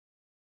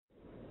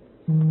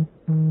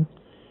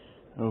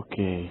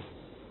Okay.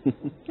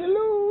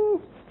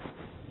 Hello.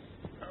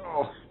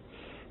 Oh.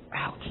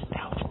 Ouch,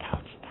 ouch,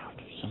 ouch,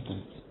 ouch.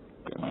 Something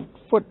got my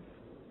foot.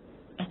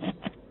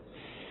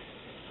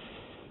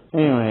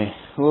 Anyway,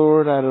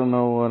 Lord, I don't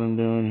know what I'm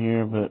doing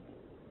here, but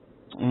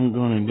I'm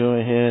going to go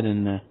ahead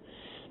and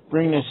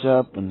bring this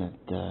up, and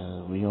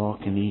that we all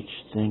can each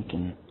think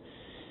and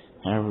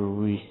however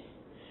we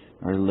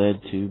are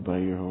led to by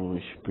your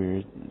Holy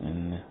Spirit,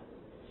 and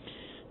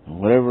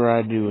whatever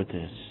I do with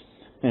this,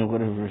 and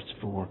whatever it's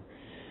for,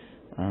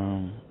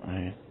 I'm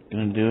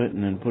going to do it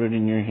and then put it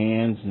in your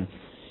hands, and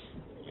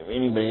if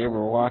anybody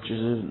ever watches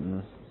it,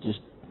 and just,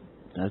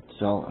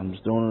 that's all, I'm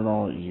just throwing it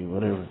all at you,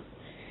 whatever.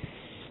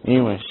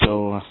 Anyway,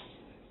 so,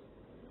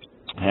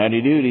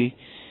 howdy doody.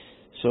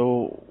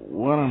 So,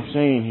 what I'm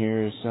saying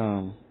here is,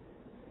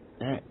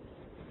 that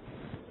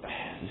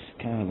this is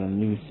kind of a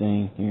new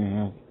thing here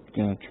I'm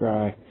going to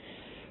try.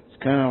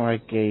 It's kind of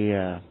like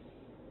a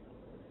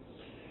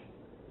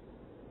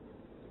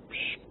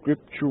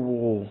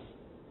scriptural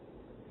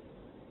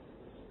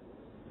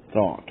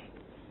thought.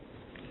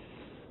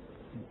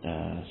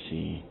 Let's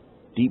see,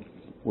 deep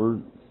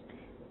word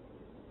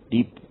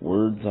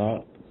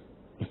thought.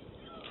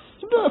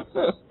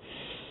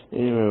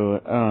 Anyway,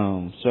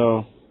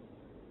 so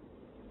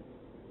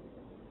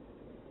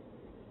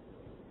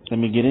let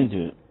me get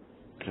into it,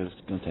 because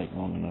it's going to take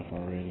long enough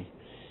already.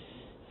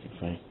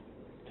 If I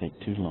take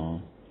too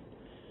long,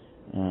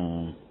 what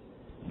am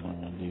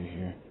I going to do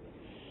here?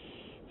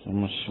 So I'm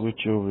going to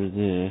switch over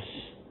this.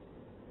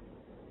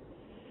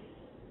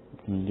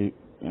 I'm going to do,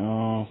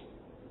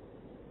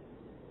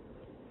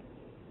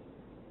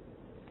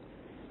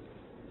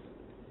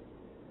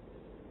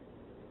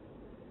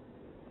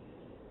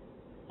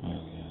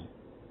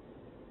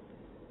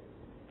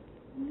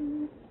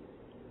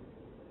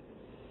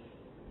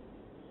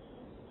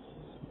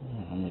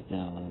 I'll make that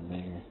a little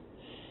bigger.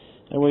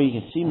 That way you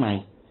can see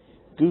my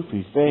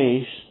goofy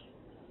face.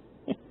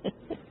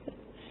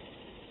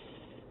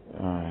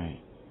 Alright.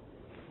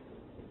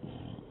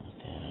 Put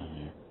that on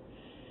there.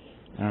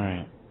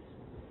 Alright.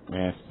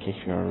 In case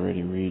you're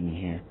already reading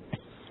here.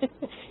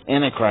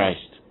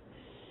 Antichrist.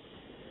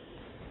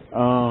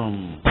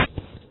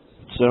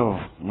 So,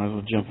 might as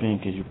well jump in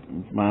because you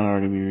might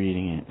already be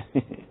reading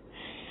it.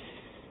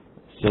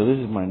 So this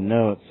is my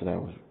notes that I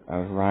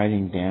was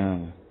writing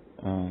down.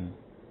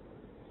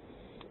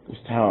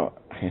 Just how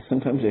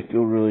sometimes I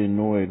feel really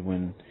annoyed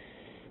when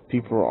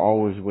people are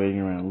always waiting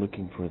around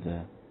looking for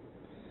the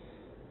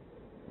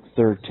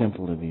third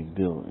temple to be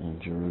built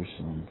in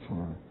Jerusalem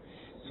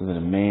so that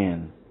a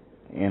man,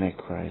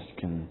 Antichrist,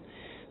 can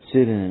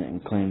sit in it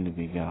and claim to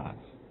be God.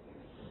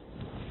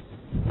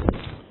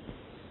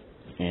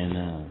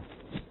 And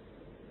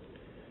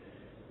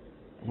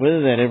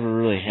whether that ever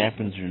really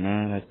happens or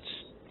not, that's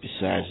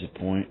besides the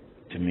point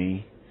to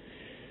me,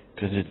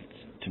 because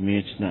to me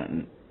it's not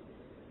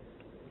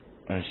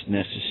as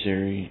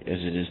necessary as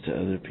it is to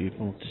other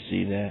people to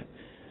see that.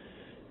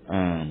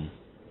 I'm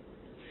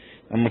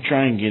going to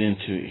try and get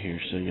into it here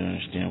so you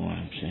understand what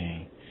I'm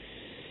saying.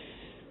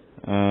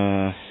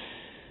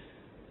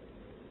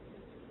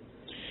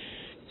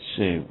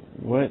 Say,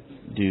 what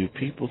do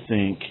people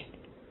think?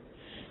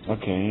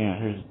 Okay, yeah,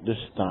 here's this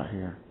thought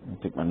here. Let me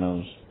pick my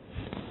nose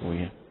for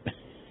you.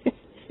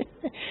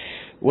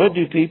 What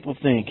do people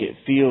think it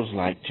feels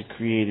like to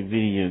create a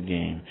video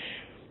game,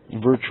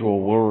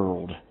 virtual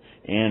world,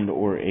 and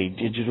or a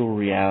digital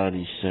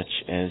reality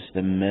such as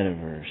the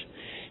metaverse,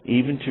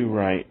 even to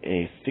write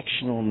a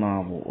fictional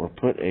novel or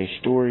put a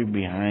story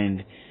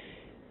behind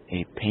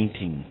a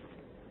painting?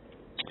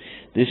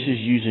 This is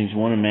using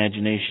one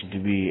imagination to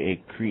be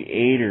a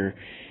creator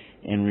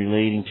and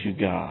relating to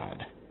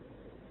God.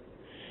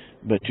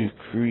 But to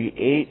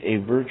create a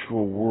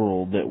virtual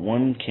world that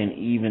one can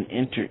even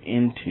enter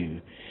into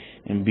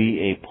and be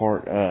a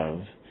part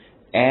of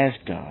as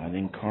God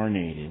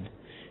incarnated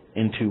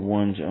into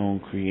one's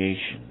own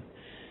creation,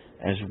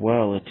 as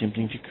well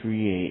attempting to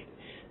create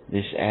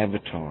this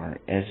avatar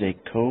as a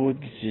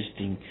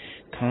coexisting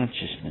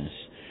consciousness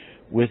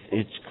with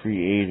its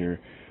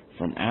creator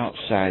from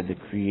outside the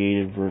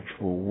created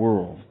virtual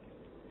world,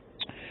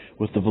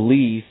 with the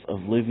belief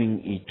of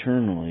living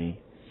eternally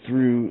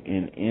through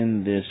and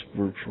in this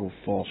virtual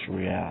false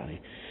reality.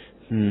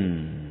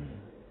 You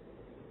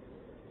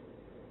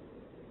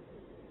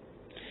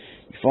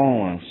follow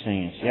what I'm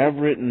saying? See, I've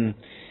written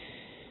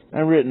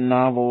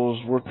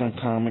novels, worked on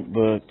comic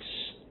books,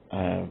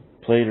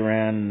 played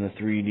around in the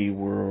 3D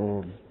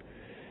world.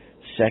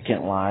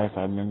 Second Life,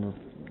 I remember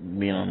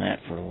being on that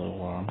for a little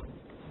while.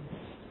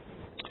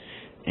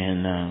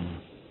 And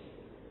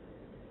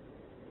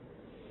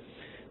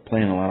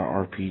playing a lot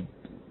of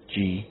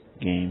RPG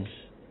games.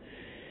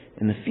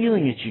 And the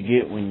feeling that you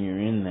get when you're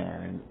in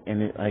that,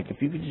 and it, like,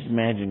 if you could just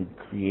imagine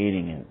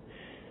creating it,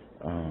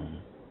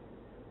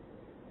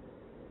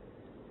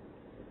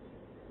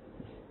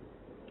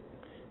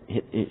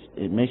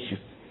 it makes you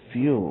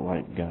feel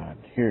like God.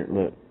 Here,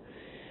 look.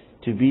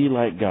 To be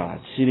like God,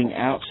 sitting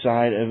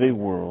outside of a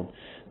world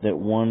that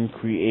one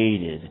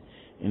created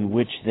in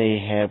which they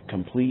have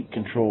complete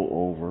control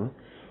over.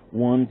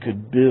 One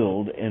could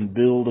build and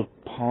build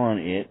upon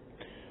it,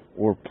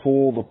 or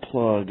pull the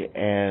plug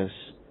as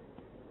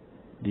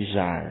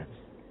desired.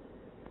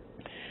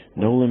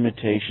 No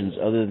limitations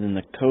other than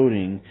the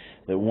coding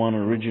that one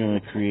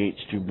originally creates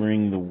to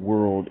bring the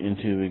world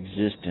into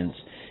existence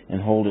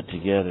and hold it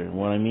together. And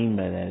what I mean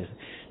by that is,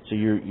 so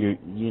you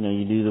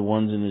do the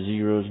ones and the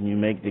zeros and you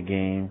make the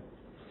game.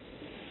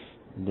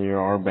 There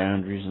are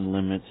boundaries and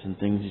limits and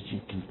things that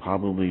you can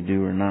probably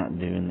do or not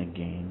do in the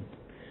game.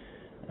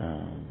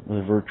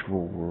 The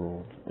virtual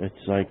world.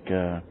 It's like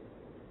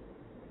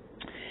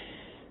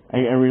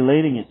I'm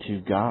relating it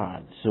to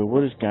God. So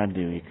what does God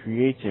do? He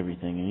creates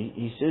everything, and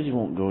he says he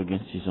won't go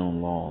against his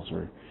own laws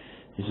or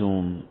his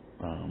own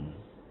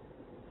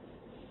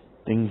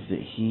things that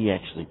he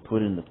actually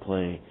put into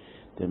play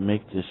that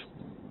make this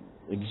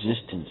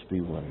existence be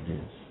what it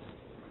is.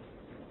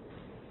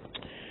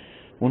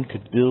 One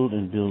could build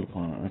and build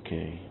upon it.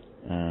 Okay.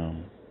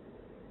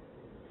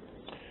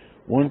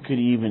 One could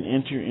even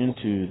enter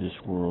into this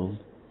world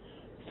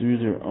through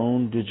their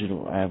own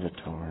digital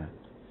avatar.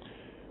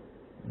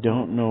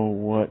 Don't know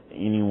what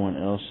anyone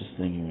else is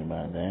thinking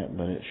about that,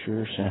 but it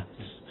sure sounds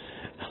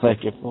like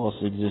a false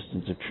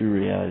existence of true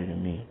reality to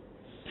me.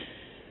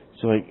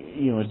 So,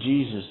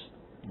 Jesus,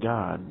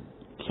 God,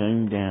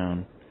 came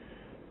down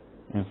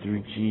and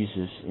through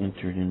Jesus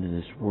entered into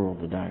this world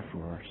to die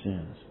for our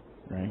sins,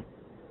 right?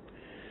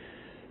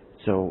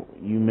 So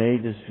you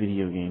made this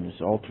video game,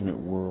 this alternate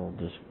world,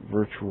 this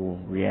virtual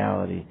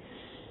reality,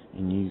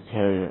 and you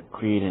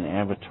create an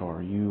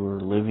avatar. You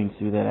are living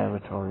through that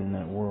avatar in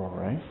that world,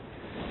 right?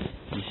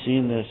 You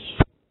seeing this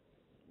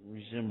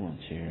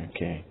resemblance here,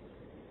 okay?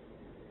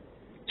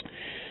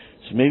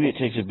 So maybe it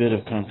takes a bit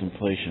of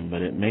contemplation,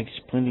 but it makes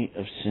plenty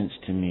of sense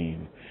to me.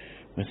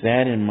 With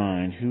that in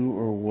mind, who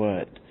or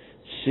what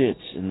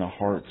sits in the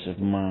hearts of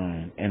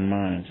mind and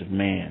minds of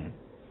man,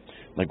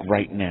 like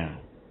right now,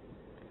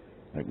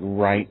 like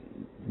right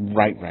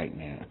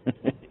now,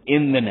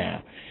 in the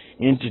now,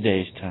 in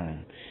today's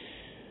time,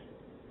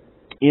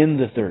 in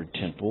the third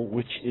temple,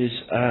 which is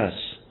us.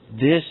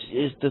 This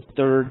is the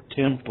third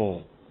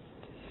temple.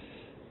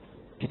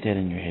 Get that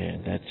in your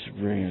head. That's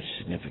very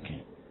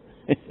significant.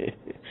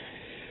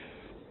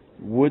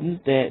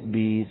 Wouldn't that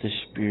be the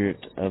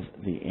spirit of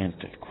the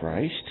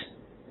Antichrist?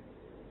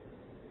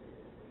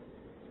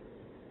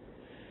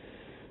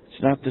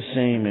 It's not the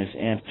same as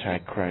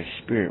Antichrist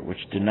spirit, which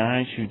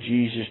denies who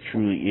Jesus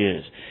truly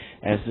is,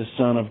 as the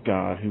Son of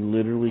God, who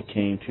literally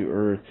came to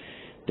earth,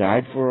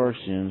 died for our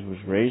sins, was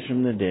raised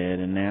from the dead,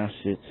 and now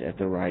sits at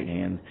the right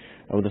hand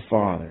of the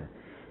Father,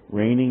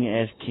 reigning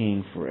as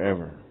King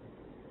forever.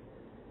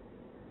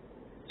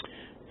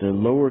 The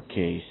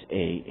lowercase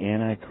a,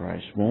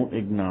 Antichrist, won't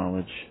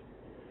acknowledge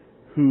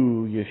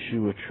who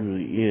Yeshua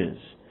truly is.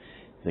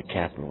 The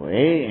capital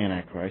A,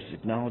 Antichrist,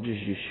 acknowledges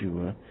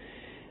Yeshua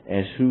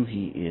as who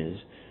he is,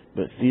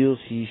 but feels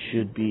he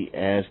should be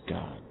as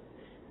God,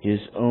 his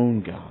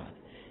own God,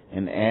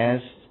 and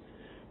has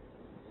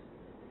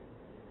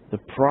the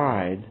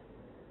pride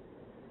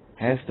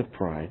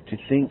to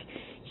think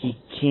he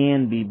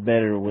can be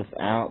better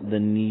without the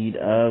need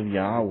of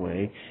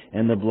Yahweh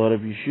and the blood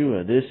of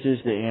Yeshua. This is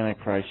the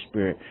Antichrist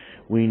spirit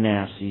we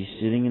now see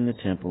sitting in the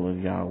temple of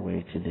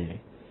Yahweh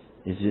today.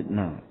 Is it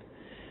not?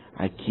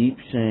 I keep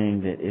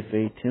saying that if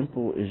a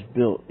temple is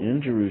built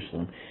in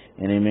Jerusalem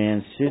and a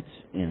man sits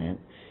in it,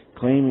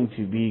 claiming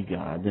to be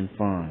God, then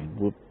fine.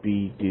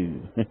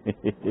 Whoop-dee-doo.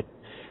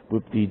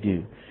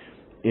 Whoop-dee-doo.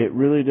 It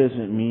really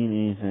doesn't mean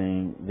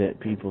anything that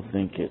people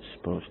think it's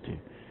supposed to.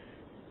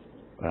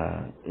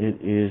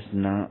 It is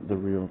not the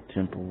real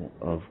temple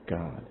of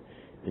God.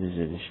 It is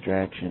a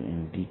distraction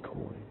and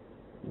decoy.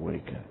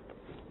 Wake up.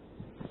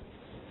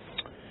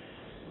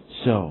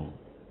 So,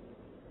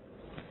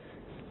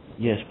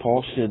 yes,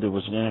 Paul said there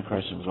was an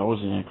Antichrist. There was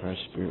always an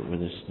Antichrist spirit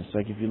with us. It's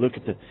like if you look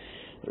at the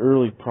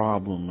early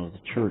problem of the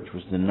church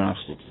was the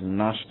Gnostics. The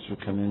Gnostics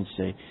would come in and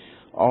say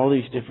all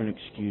these different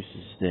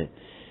excuses that,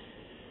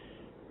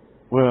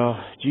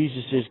 well,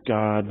 Jesus is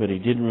God, but he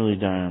didn't really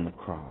die on the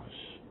cross.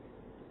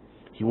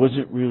 He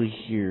wasn't really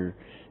here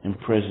and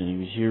present. He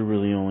was here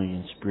really only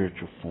in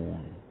spiritual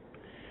form.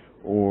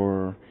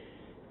 Or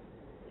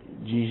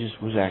Jesus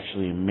was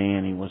actually a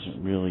man. He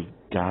wasn't really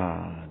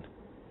God.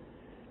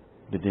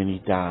 But then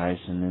he dies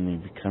and then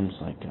he becomes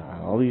like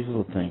God. All these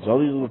little things, all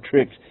these little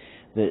tricks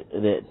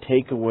that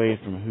take away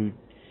from who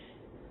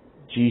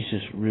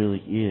Jesus really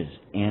is,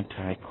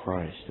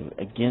 Antichrist,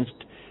 against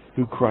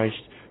who Christ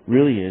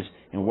really is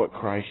and what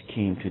Christ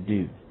came to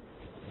do.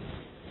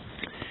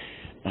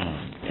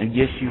 And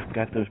yes, you've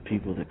got those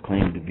people that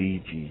claim to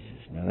be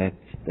Jesus. Now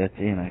that's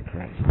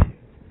Antichrist.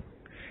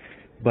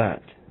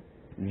 But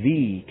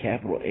the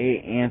capital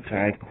A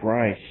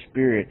Antichrist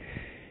spirit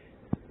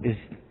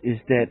is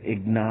that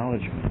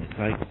acknowledgement.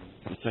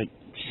 It's like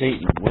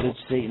Satan. What did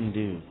Satan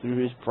do?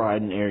 Through his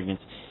pride and arrogance,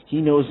 he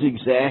knows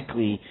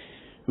exactly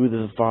who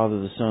the Father,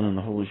 the Son, and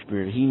the Holy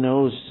Spirit. He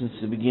knows since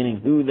the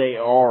beginning who they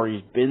are.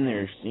 He's been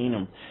there, seen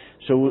them.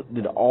 So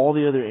did all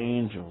the other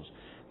angels.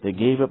 that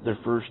gave up their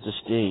first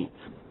estate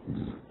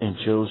and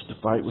chose to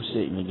fight with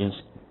Satan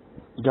against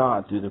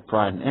God through their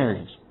pride and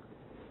arrogance.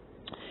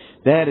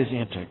 That is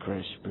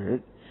Antichrist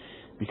spirit,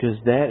 because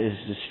that is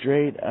the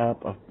straight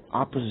up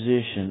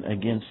opposition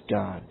against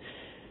God.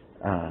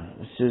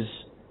 It says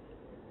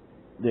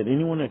that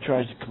anyone that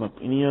tries to come up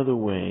any other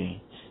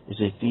way is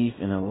a thief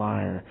and a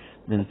liar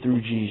than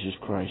through Jesus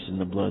Christ and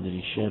the blood that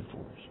He shed for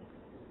us.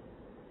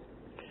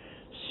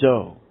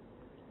 So,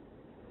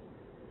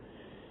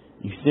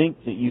 you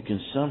think that you can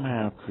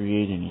somehow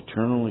create an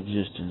eternal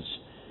existence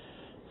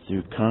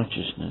through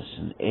consciousness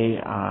and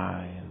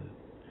AI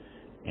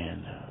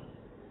and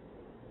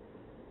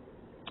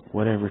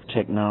whatever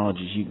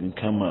technologies you can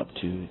come up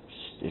to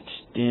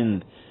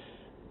extend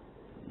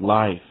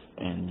life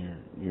and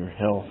your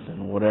health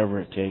and whatever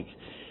it takes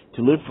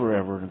to live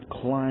forever and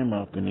climb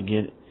up and to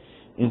get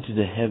into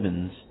the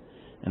heavens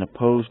and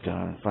oppose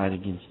God and fight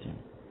against Him.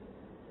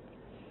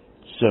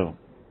 So,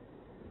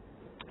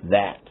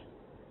 that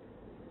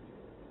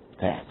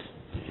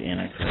is the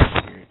Antichrist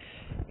spirit.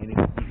 And if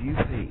you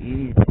pay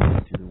any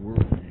attention to the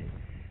world today,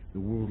 the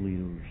world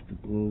leaders, the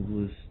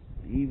globalists,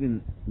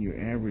 even your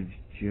average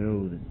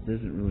Joe that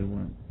doesn't really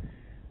want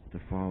to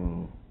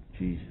follow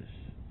Jesus,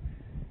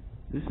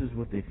 this is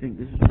what they think.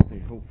 This is what they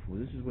hope for.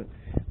 This is what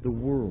the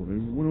world.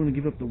 And we don't want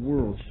to give up the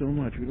world so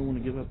much. We don't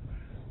want to give up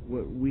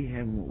what we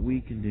have and what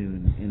we can do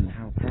and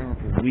how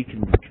powerful we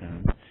can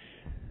become.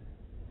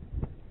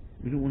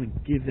 We don't want to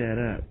give that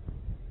up.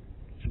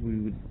 So we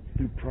would,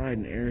 through pride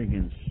and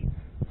arrogance,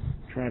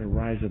 try to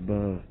rise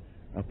above,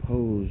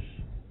 oppose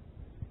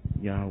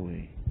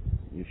Yahweh,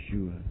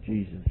 Yeshua,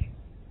 Jesus,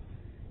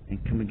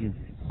 and come against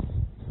Him.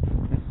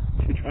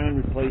 To try and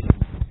replace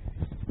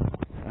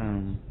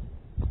Him.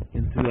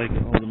 And through like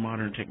all the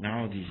modern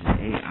technologies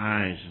and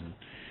AIs and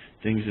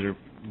things that are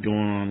going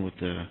on with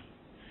the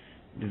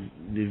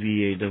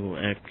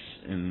VAXX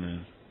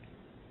and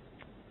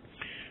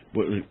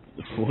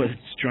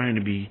what's trying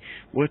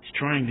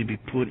to be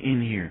put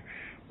in here.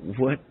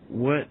 What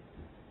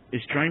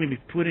is trying to be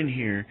put in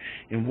here,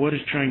 and what is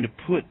trying to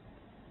put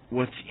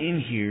what's in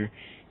here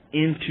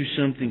into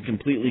something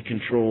completely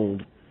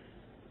controlled.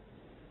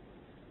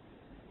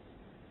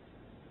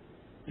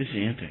 This is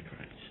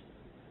Antichrist.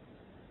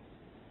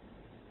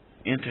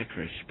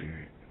 Antichrist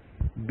spirit.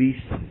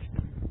 Beast system.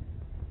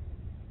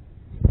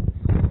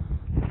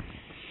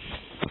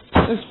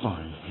 That's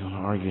fine. If you want to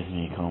argue with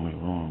me, call me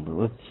wrong, but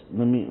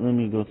let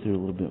me go through a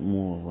little bit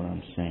more of what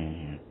I'm saying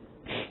here.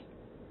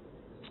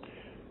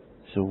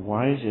 So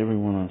why is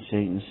everyone on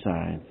Satan's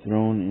side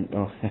thrown in...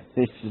 Oh,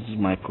 this is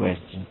my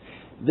question.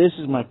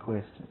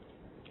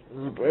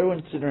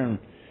 Everyone sit around...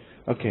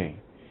 Okay,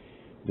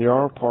 there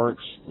are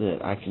parts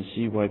that I can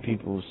see why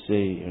people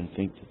say and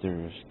think that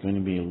there's going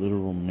to be a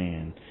literal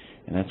man,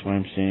 and that's why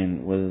I'm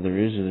saying whether there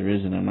is or there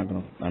isn't. I'm not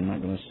going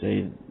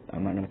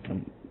to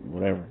come.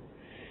 Whatever.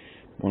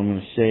 What I'm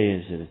going to say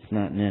is that it's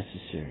not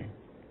necessary.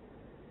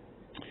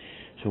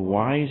 So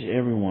why is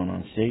everyone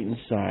on Satan's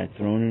side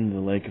thrown into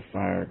the lake of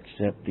fire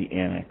except the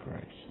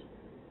Antichrist?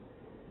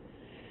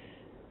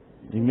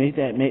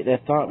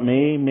 That thought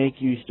may make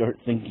you start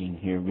thinking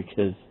here,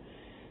 because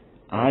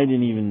I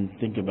didn't even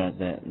think about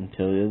that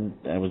until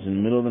I was in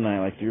the middle of the night,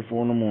 like 3 or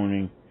 4 in the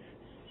morning.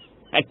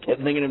 I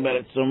kept thinking about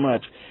it so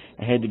much,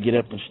 I had to get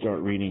up and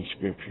start reading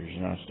scriptures.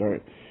 And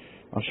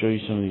I'll show you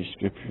some of these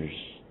scriptures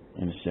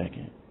in a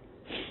second.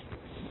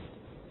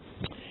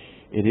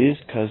 It is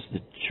because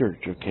the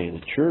church,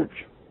 the church,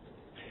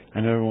 I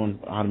know everyone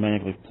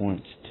automatically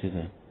points to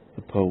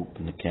the Pope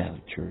and the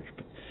Catholic Church,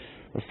 but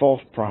the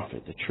false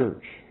prophet, the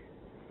church,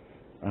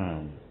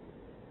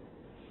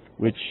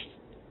 which,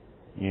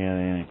 the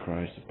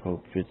Antichrist, the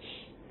Pope, fits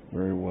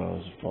very well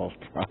as a false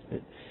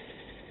prophet.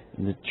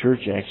 And the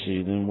church,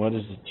 actually, then what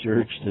is the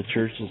church? The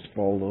church is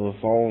the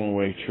fallen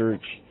away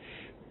church.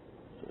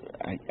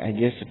 I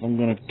guess if I'm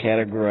going to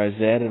categorize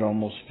that, it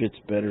almost fits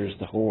better as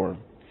the whore.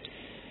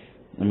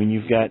 I mean,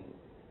 you've got,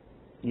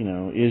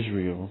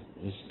 Israel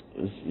is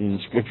in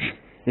Scripture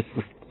is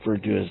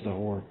referred to as the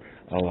whore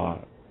a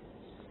lot.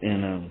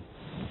 And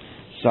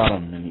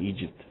Sodom and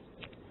Egypt.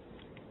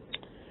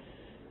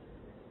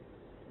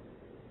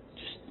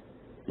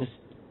 Just,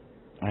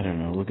 I don't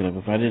know, look it up.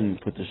 If I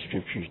didn't put the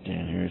scriptures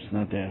down here, it's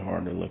not that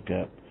hard to look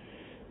up.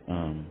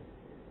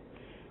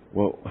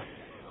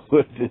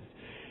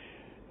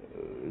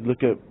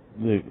 Look up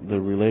the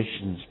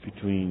relations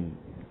between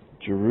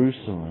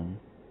Jerusalem,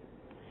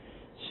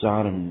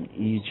 Sodom,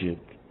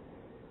 Egypt,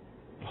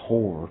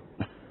 whore,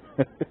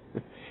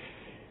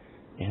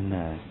 and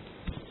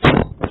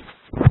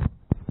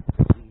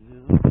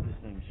look at this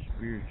thing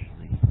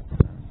spiritually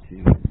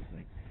too. It's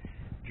like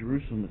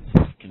Jerusalem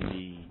itself can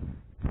be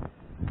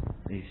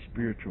a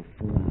spiritual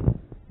form,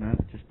 not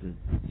just a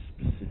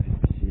specific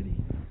city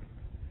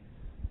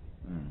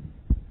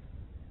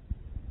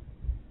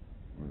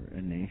or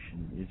a nation,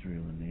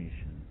 Israel, a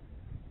nation.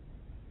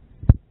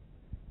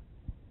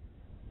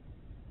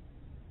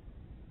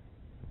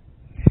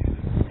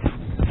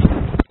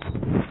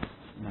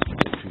 Not to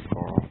go too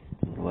far off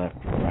to the left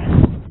or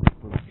right,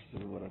 but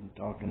what I'm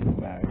talking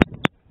about.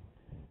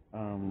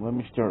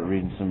 me start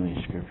reading some of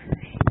these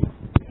scriptures.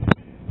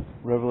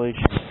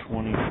 Revelation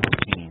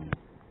 20:14.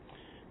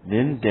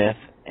 Then death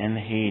and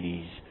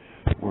Hades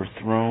were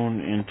thrown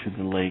into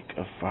the lake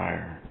of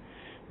fire.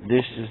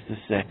 This is the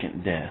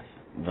second death,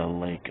 the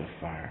lake of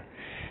fire.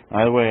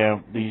 By the way,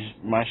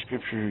 my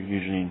scripture are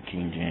usually in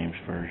King James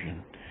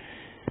Version.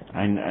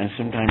 And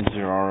sometimes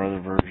there are other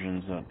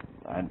versions that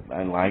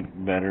I like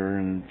better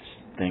and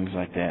things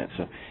like that.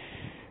 So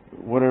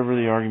whatever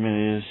the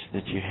argument is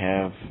that you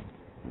have,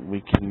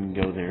 we can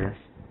go there.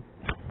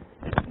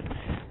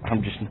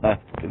 I'm just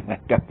not, I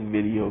got the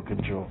video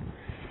control.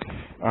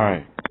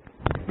 Alright,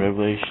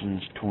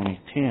 Revelations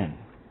 20:10.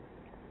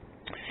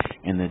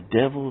 And the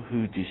devil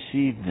who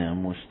deceived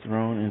them was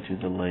thrown into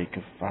the lake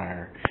of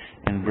fire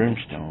and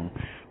brimstone,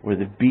 where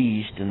the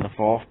beast and the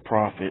false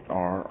prophet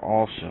are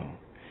also.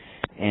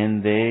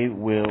 And they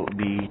will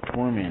be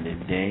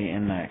tormented day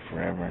and night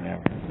forever and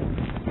ever.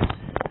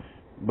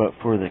 But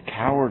for the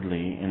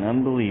cowardly and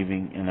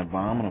unbelieving and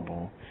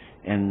abominable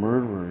and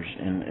murderers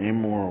and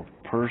immoral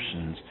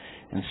persons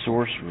and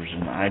sorcerers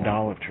and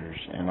idolaters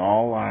and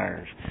all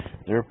liars,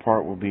 their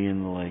part will be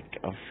in the lake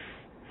of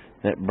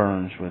that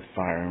burns with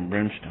fire and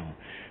brimstone,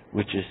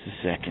 which is the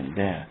second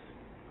death.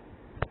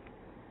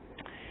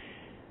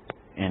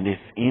 And if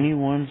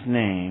anyone's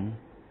name,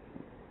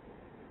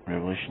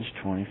 Revelations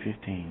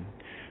 20:15,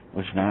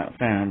 was not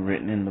found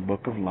written in the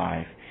book of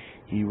life,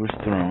 he was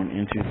thrown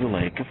into the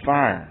lake of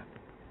fire.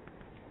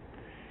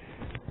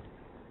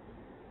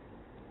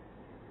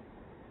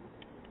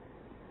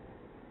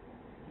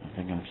 I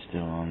think I'm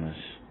still on this.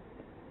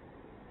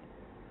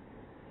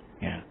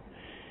 Yeah.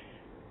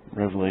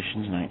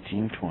 Revelations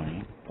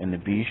 19:20. And the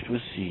beast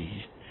was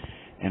seized,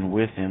 and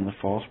with him the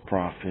false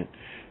prophet,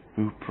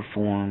 who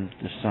performed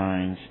the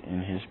signs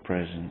in his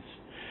presence,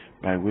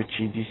 by which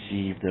he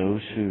deceived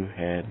those who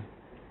had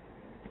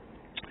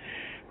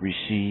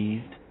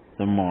received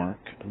the mark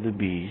of the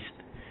beast,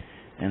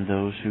 and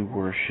those who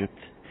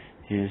worshipped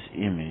his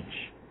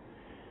image.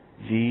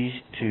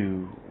 These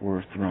two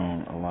were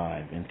thrown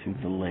alive into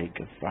the lake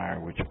of fire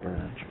which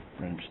burns with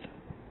brimstone.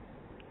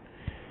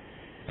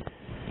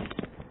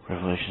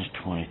 Revelations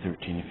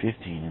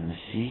 20:13-15. And the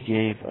sea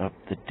gave up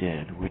the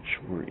dead which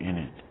were in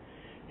it,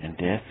 and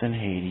death and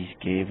Hades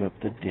gave up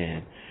the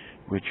dead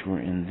which were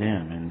in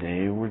them, and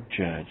they were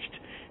judged,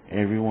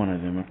 every one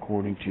of them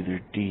according to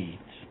their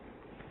deeds.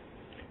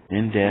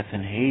 Then death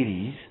and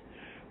Hades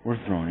were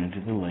thrown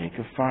into the lake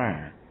of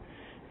fire.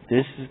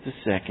 This is the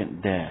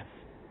second death,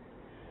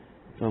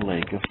 the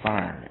lake of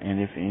fire. And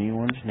if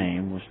anyone's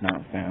name was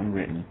not found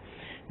written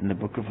in the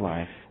book of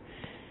life,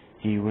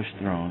 he was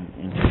thrown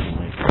into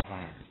the lake of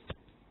fire.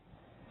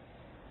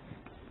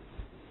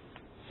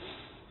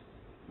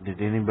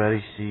 Did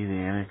anybody see the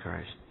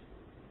Antichrist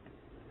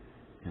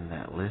in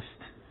that list?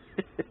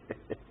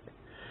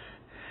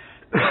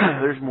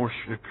 There's more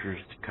scriptures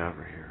to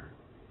cover here,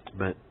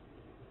 but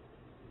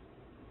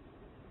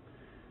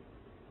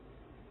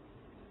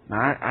now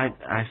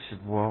I said,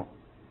 well,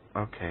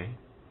 okay.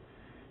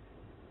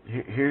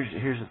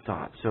 Here's a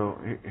thought. So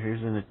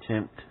here's an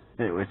attempt,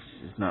 which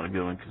is not a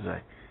good one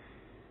because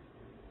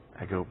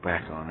I go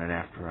back on it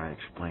after I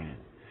explain it.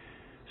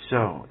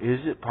 So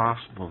is it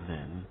possible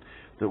then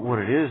that what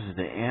it is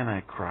the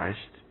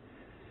Antichrist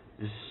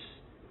is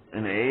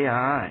an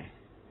AI,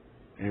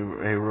 a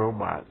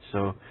robot,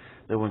 so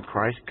that when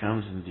Christ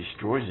comes and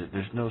destroys it,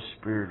 there's no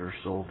spirit or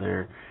soul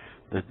there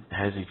that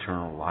has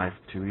eternal life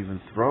to even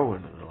throw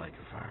into the lake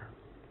of fire?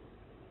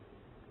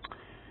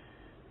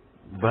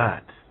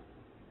 But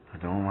I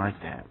don't like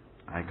that.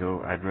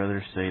 I'd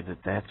rather say that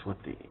that's what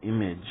the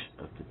image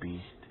of the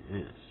beast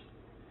is,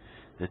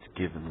 that's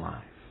given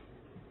life.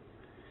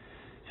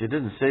 See, it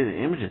doesn't say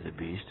the image of the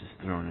beast is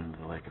thrown into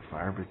the lake of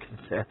fire,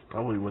 because that's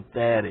probably what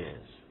that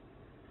is.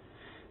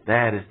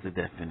 That is the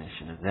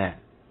definition of that.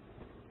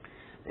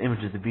 The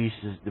image of the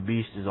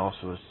beast is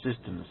also a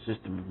system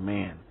of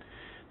man,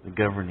 the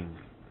governing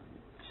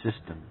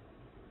system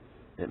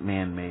that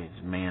man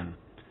made. Man,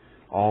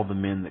 all the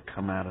men that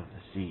come out of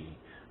the sea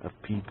of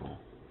people,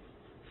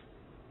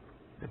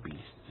 the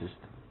beast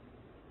system.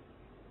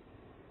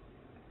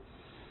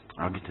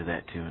 I'll get to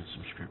that too in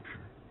some scripture.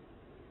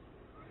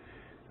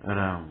 But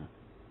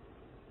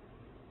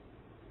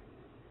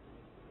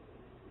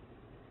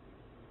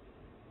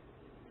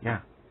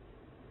yeah,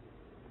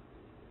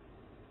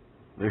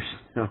 there's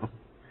no,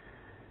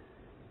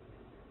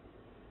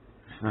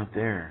 it's not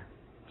there.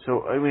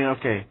 So I mean,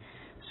 okay,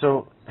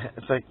 so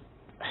it's like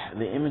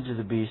the image of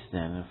the beast.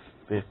 Then,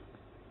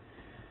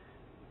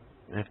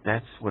 if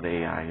that's what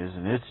AI is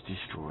and it's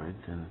destroyed,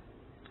 then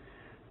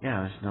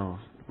yeah, there's no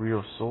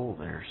real soul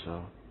there.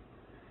 So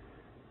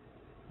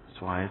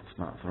that's why it's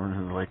not thrown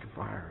into the lake of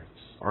fire.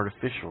 It's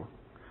artificial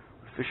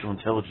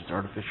intelligence,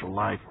 artificial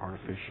life,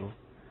 artificial.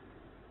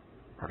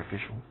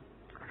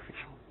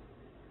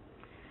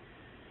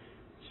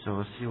 So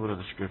let's see what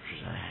other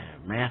scriptures I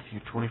have. Matthew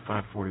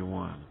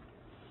 25:41.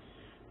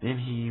 Then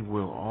he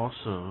will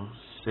also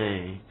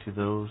say to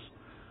those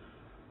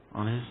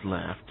on his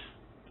left,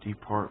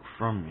 depart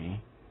from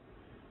me,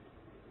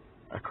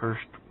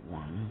 accursed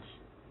ones,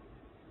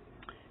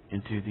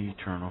 into the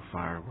eternal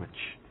fire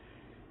which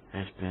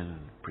has been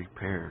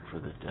prepared for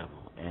the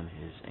devil and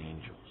his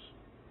angels.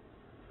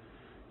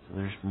 So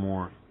there's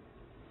more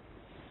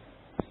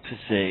to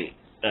say.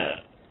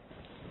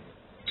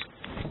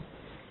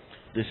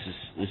 This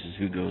is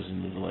who goes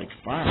into the lake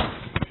of fire.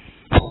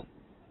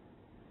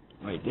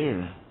 Right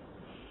there.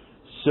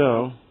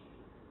 So,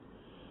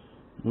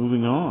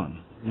 moving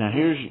on. Now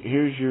here's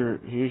your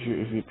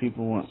if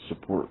people want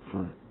support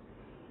for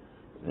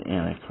the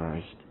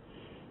Antichrist,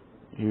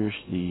 here's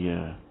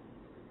the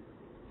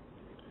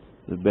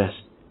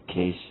best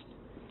case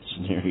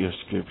scenario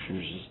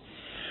scriptures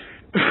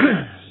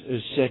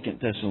is 2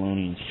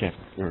 Thessalonians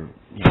chapter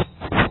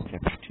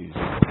 2.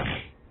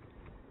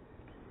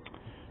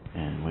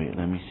 And wait,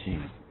 let me see.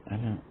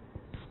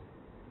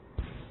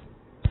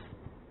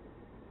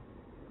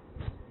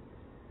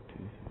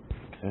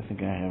 I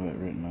think I have it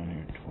written on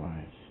here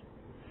twice.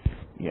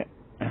 Yeah.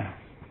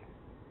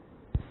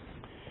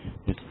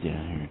 It's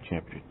down here,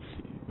 chapter 2.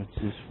 What's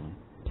this one?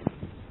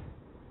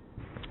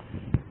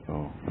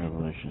 Oh,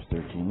 Revelation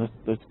 13.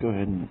 Let's go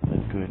ahead and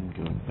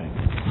go back.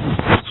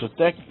 So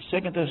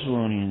 2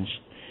 Thessalonians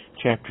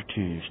chapter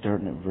 2,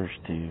 starting at verse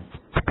 2.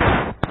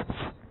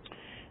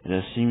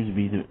 It seems to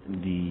be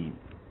the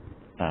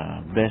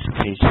best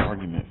case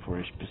argument for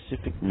a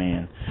specific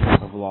man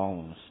of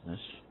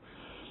lawlessness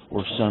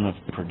or son of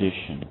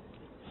perdition.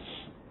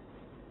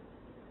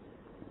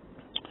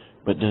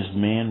 But does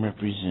man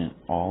represent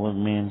all of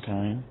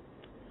mankind?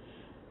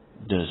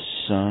 Does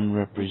son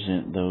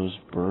represent those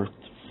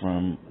birthed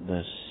from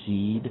the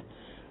seed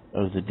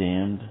of the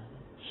damned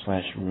 /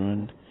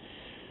 ruined?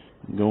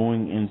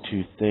 Going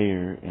into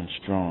Thayer and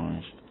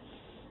Strong's,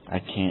 I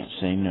can't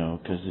say no,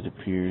 because it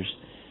appears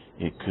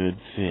it could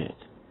fit.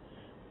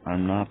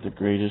 I'm not the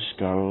greatest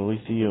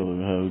scholarly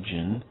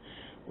theologian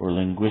or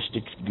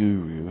linguistics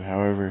guru.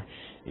 However,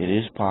 it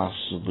is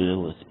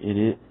possible.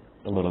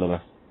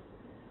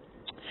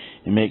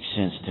 It makes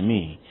sense to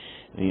me.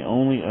 The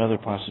only other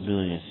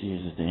possibility I see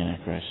is that the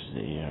Antichrist is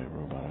the AI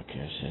robot.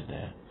 Okay, I said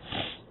that.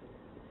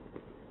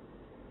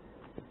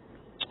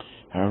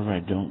 However, I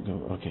don't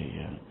go... Okay,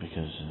 yeah,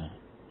 because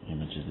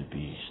image of the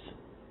beast.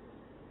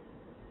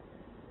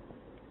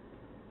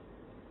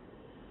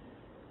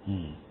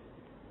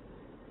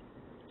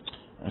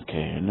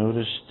 Okay, I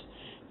noticed...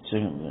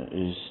 Second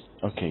is...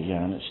 Okay,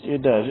 yeah, and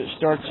it does. It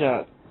starts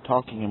out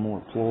talking in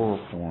more plural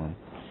form.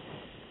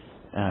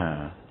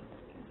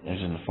 As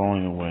in the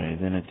falling away.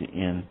 Then at the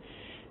end,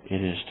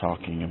 it is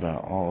talking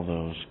about all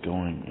those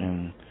going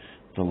in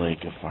the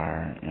lake of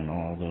fire and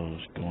all those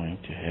going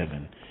to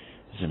heaven.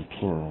 It's in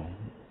plural.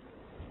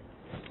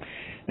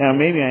 Now,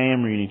 maybe I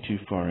am reading too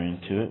far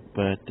into it,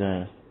 but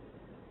I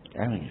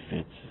think it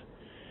fits.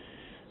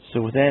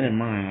 So with that in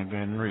mind, I'll go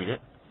ahead and read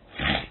it.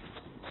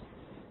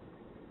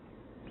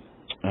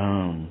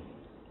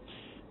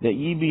 That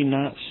ye be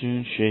not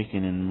soon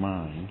shaken in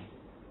mind,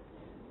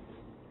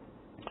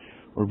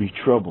 or be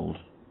troubled,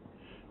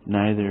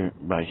 neither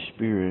by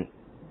spirit,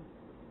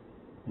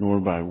 nor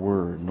by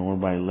word, nor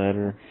by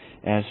letter,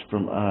 as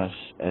from us,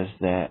 as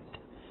that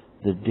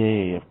the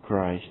day of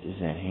Christ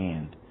is at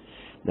hand.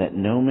 That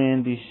no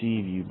man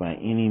deceive you by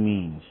any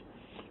means.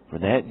 For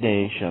that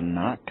day shall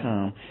not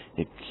come,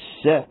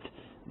 except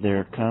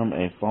there come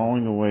a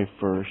falling away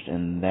first,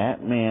 and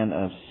that man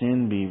of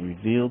sin be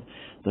revealed,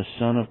 the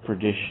son of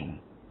perdition,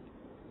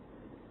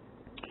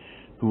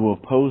 who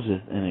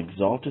opposeth and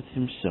exalteth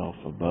himself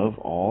above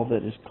all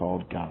that is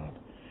called God,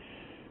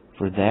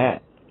 for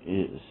that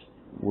is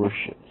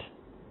worshipped,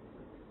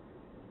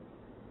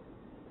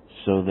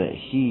 so that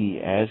he,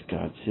 as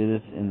God,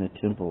 sitteth in the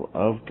temple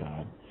of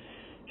God,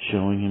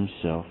 showing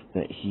himself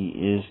that he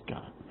is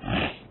God.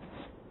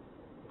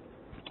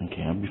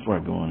 Okay, before I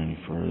go on any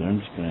further, I'm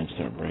just going to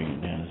start breaking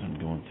it down as I'm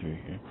going through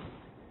here.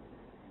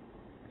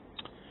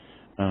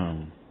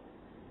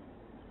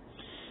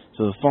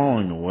 So the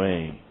falling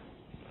away,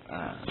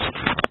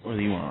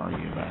 whether you want to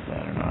argue about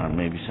that or not,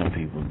 maybe some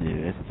people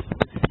do.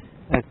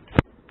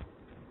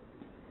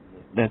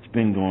 That's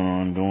been going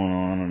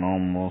on, and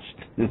almost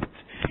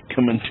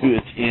coming to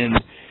its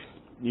end.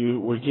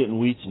 We're getting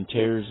wheats and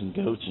tares, and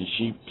goats and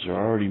sheep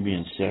are already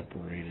being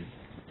separated.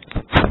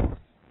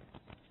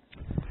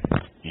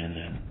 And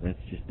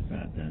that's just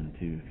about done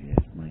too, if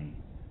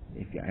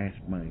you ask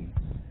me.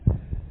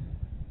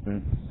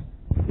 But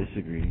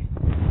disagree,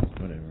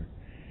 whatever.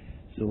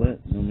 So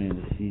let no man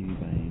deceive you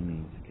by any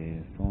means. Okay,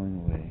 that's falling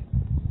away.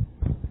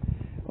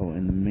 Oh,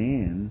 and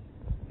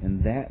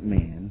that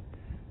man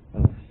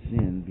of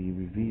sin be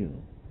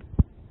revealed,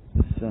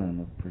 the son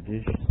of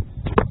perdition.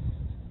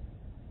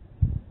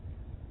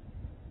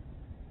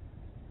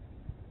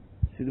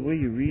 See, the way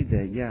you read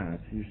that, yeah,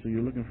 so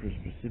you're looking for a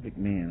specific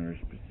man or a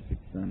specific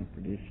son of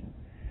perdition.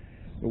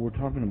 But we're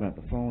talking about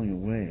the falling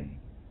away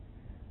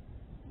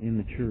in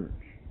the church.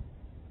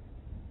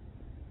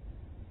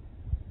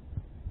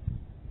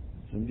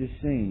 So I'm just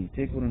saying, you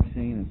take what I'm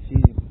saying and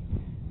see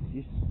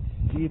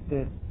if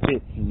that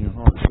fits in your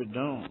heart. If it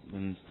don't,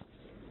 then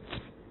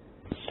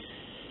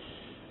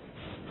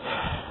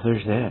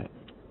there's that.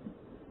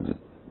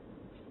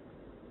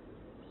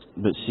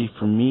 But see,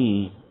 for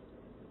me,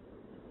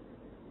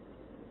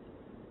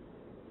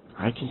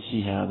 I can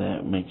see how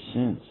that makes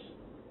sense.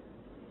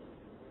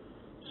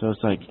 So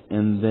it's like,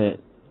 and that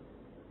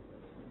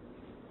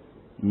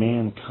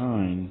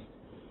mankind,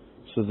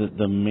 so that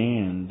the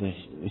man,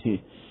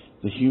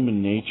 the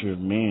human nature of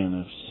man,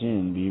 of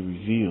sin, be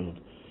revealed.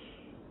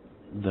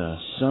 The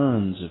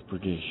sons of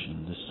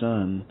perdition, the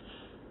son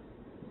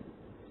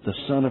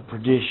of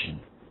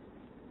perdition,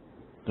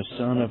 the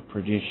son of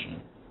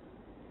perdition,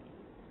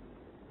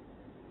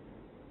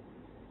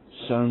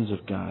 sons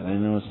of God. I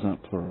know it's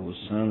not plural, the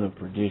son of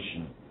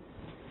perdition.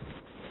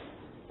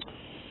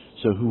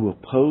 So who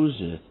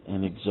opposeth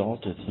and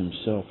exalteth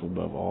himself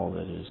above all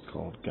that is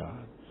called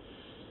God.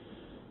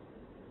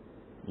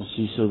 You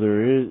see, so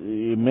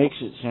it makes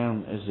it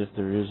sound as if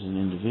there is an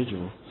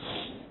individual.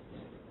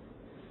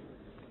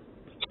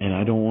 And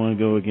I don't want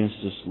to go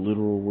against this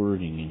literal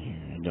wording in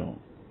here. I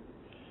don't.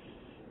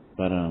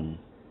 But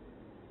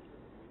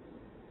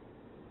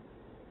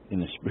in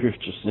the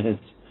spiritual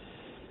sense,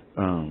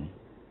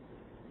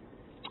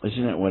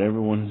 isn't that what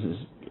everyone is?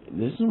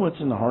 This is what's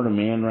in the heart of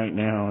man right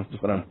now.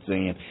 That's what I'm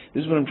saying.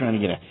 This is what I'm trying to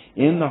get at.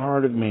 In the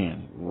heart of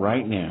man,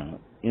 right now,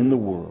 in the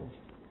world,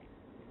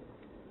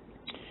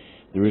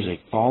 there is a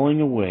falling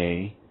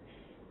away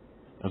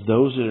of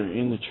those that are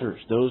in the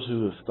church, those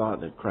who have thought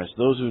that Christ,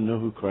 those who know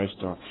who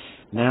Christ are,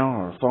 now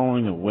are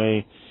falling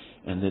away,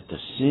 and that the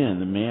sin,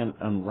 the man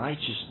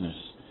unrighteousness,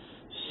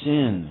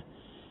 sin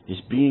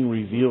is being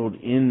revealed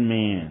in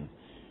man.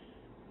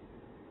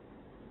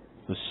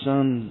 The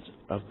son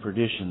of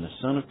perdition,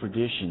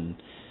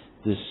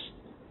 this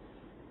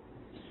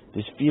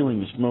feeling,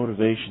 this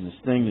motivation, this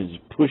thing that is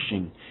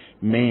pushing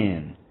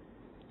man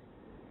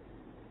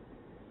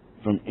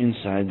from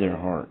inside their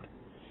heart.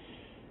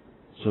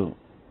 So,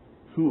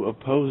 who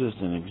opposes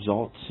and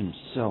exalts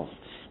himself?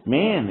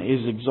 Man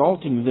is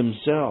exalting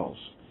themselves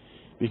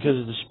because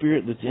of the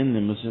spirit that's in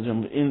them is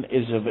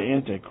of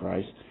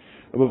Antichrist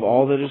above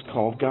all that is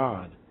called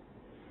God,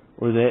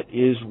 or that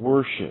is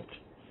worshipped,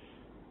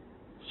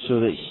 so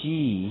that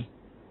he,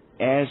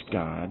 as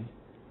God,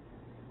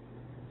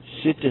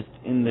 sitteth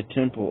in the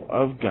temple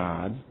of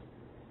God,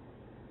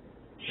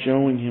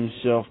 showing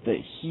himself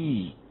that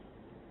he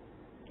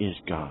is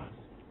God.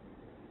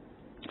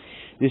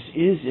 This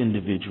is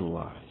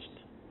individualized.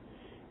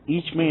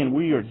 Each man,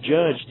 we are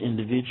judged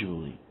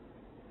individually.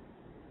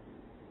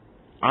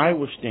 I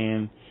will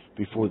stand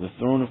before the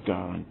throne of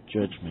God on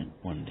judgment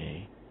one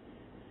day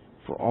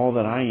for all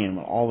that I am,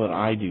 all that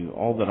I do,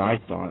 all that I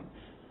thought.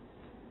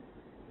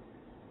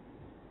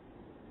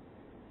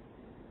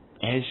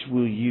 As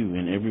will you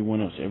and everyone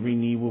else. Every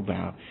knee will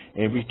bow,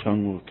 every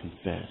tongue will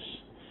confess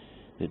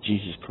that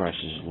Jesus Christ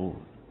is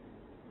Lord.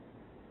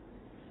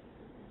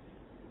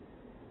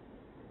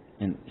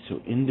 And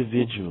so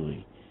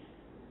individually,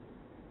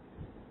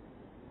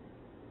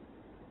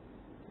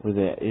 where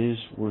that is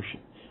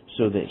worship,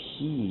 so that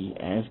he,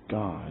 as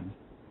God,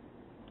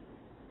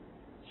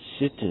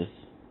 sitteth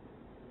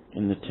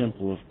in the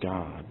temple of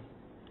God,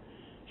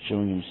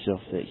 showing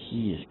himself that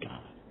he is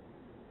God.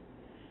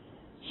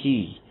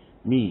 He,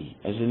 me,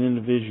 as an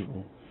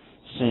individual,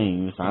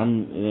 saying, if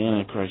I'm the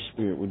Antichrist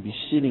spirit, would be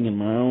sitting in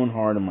my own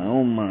heart and my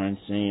own mind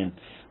saying,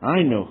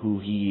 I know who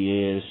he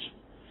is,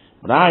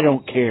 but I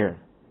don't care.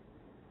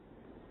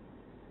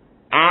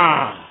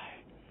 I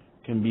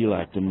can be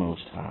like the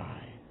Most High.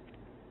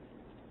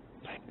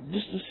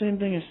 Just the same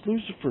thing as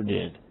Lucifer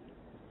did.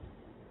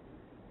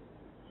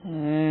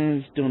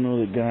 I just don't know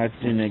that God's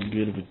doing that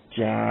good of a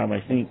job.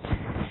 I think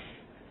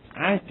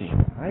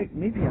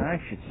maybe I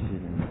should sit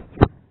in that.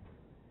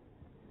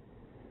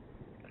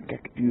 I think I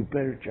could do a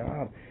better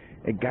job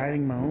at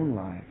guiding my own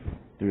life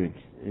through,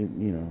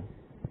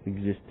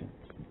 existence.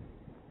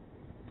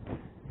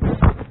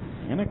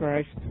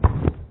 Antichrist.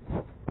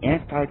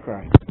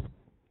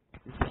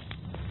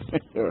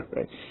 All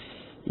right.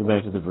 Go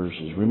back to the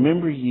verses.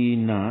 Remember ye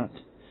not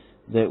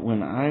that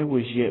when I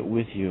was yet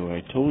with you,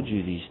 I told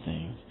you these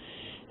things,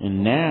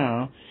 and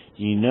now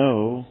ye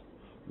know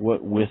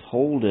what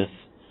withholdeth,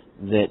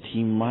 that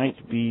he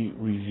might be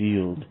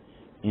revealed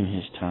in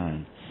his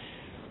time.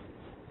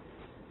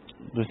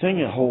 The thing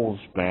that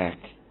holds back,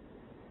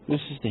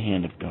 this is the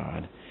hand of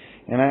God.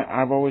 And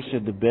I've always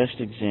said the best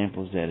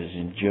example of that is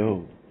in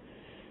Job.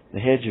 The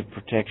hedge of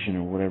protection,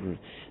 or whatever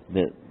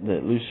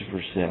that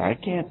Lucifer said, I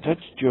can't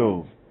touch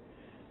Job.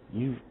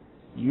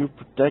 You're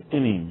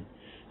protecting him.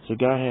 So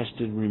God has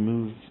to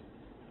remove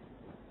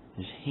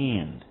his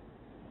hand,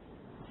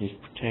 his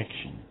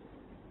protection.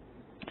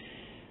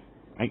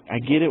 I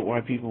get it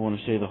why people want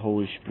to say the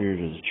Holy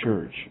Spirit of the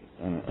church.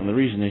 And the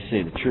reason they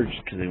say the church is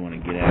because they want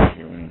to get out of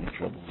here when the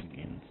trouble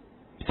begins.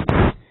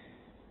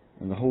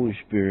 And the Holy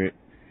Spirit,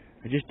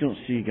 I just don't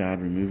see God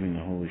removing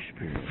the Holy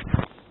Spirit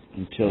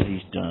until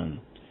he's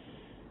done.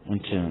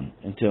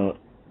 Until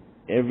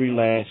every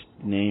last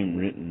name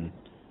written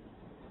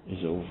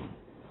is over.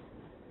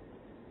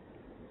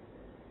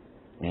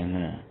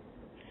 And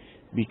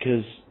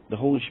because the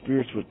Holy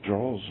Spirit's what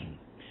draws him.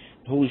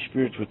 The Holy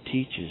Spirit's what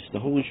teaches. The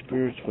Holy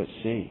Spirit's what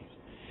saves.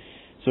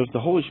 So if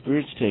the Holy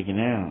Spirit's taken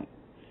out,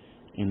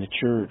 in the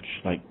church,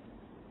 like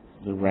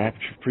the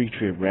rapture,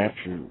 pre-trib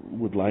rapture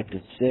would like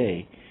to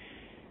say,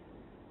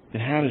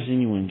 then how does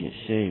anyone get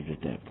saved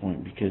at that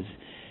point? Because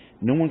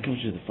no one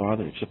comes to the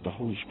Father except the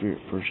Holy Spirit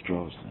first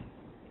draws them.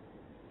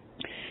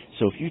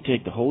 So if you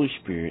take the Holy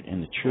Spirit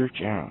and the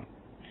church out,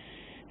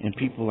 and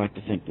people like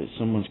to think that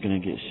someone's going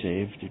to get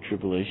saved through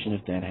tribulation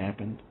if that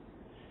happened,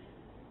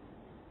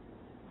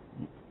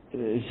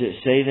 does it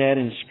say that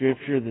in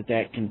Scripture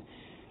that can,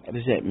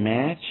 does that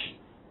match?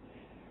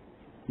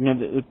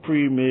 The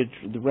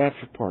pre-mid, the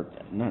rapture part,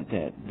 not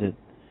that.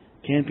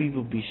 Can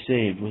people be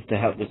saved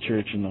without the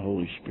church and the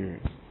Holy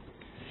Spirit?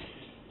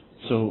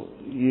 So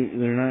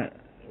they're not.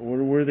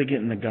 Where are they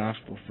getting the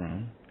gospel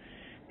from?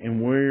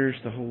 And where's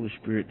the Holy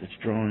Spirit that's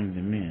drawing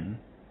them in?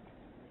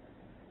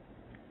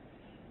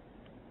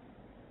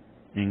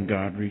 And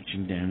God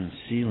reaching down and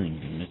sealing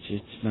them.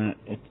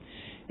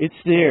 It's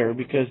there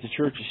because the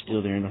church is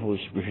still there and the Holy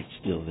Spirit's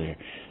still there.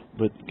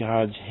 But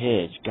God's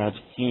hedge, God's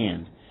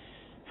hand,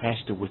 has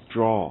to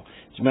withdraw.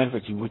 As a matter of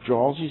fact, He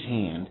withdraws His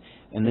hand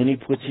and then He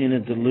puts in a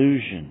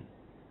delusion.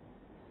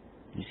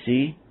 You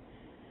see?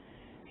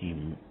 He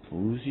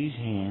moves His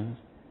hand,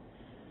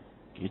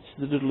 gets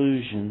the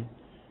delusion,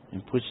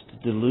 and puts the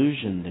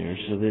delusion there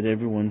so that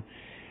everyone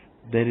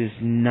that is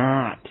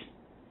not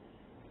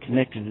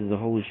connected to the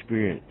Holy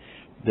Spirit,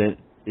 that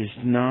is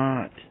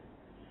not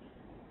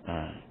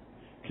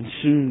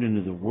consumed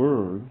into the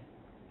Word,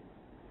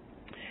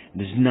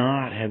 does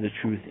not have the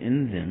truth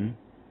in them,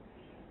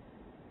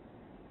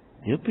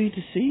 they'll be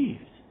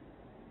deceived.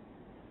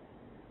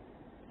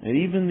 And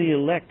even the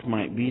elect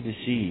might be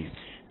deceived.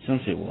 Some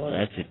say, well,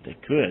 that's if they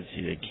could.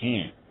 See, they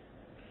can't.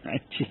 I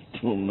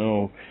just don't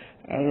know.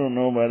 I don't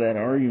know about that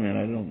argument.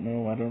 I don't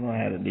know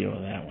how to deal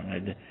with that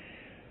one.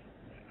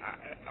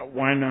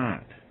 Why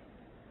not?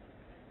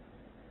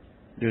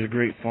 There's a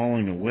great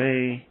falling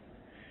away.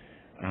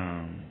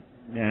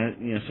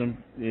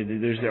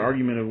 There's the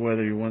argument of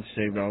whether you're once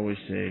saved, always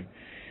saved.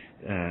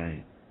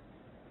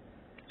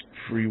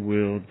 Free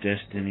will,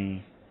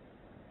 destiny,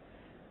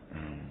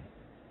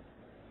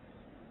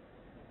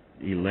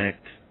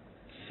 elect,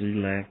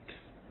 select.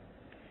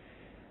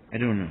 I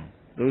don't know.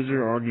 Those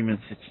are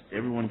arguments that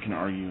everyone can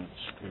argue in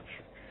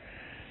Scripture.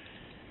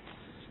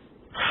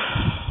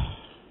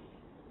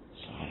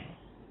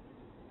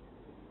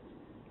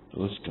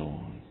 So let's go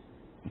on.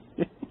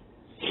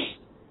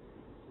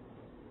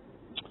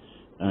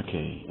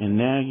 Okay, and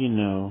now you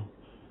know.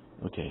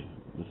 Okay,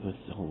 let's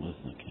hold this.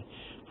 Okay,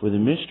 for the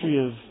mystery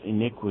of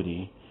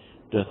iniquity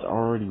doth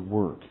already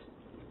work.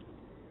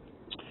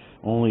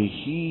 Only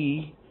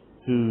he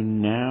who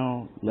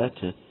now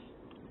letteth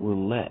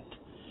will let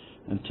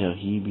until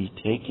he be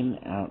taken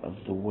out of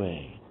the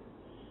way.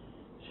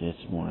 See,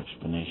 that's more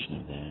explanation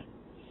of that.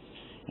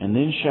 And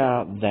then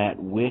shall that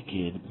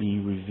wicked be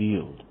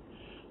revealed,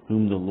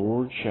 whom the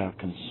Lord shall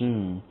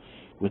consume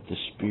with the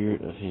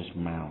spirit of His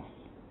mouth,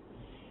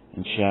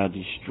 and shall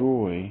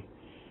destroy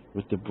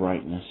with the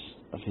brightness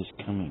of His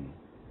coming.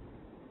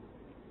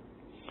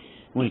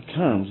 When He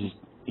comes,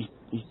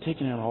 He's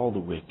taking out all the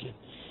wicked.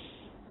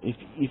 If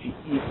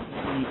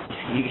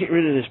you get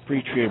rid of this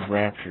pre-trib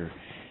rapture,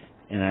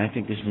 and I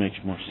think this makes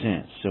more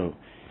sense. So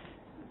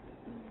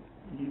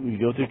we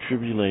go through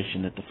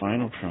tribulation at the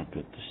final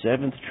trumpet, the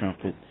seventh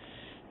trumpet.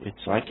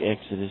 It's like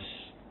Exodus,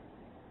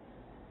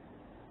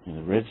 and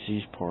the Red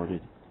Sea's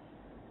parted.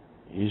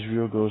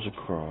 Israel goes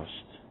across,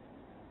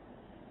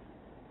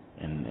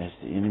 and as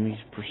the enemy's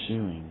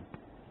pursuing,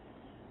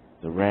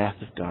 the wrath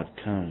of God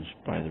comes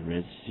by the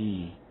Red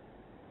Sea.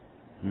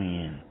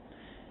 Man,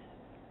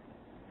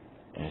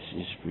 as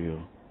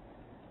Israel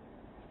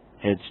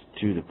heads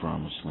to the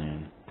Promised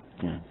Land.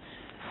 Yeah.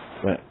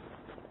 But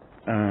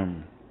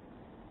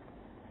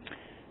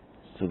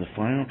so the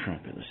final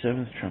trumpet, the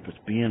seventh trumpet's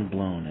being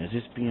blown. As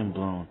it's being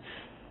blown,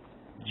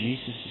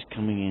 Jesus is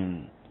coming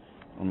in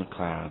on the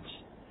clouds.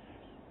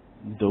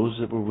 Those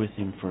that were with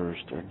Him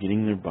first are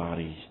getting their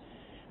bodies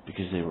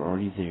because they were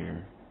already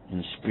there in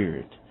the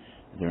Spirit.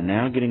 They're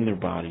now getting their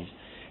bodies,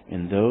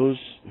 and those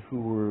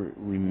who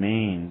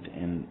remained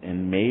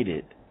and made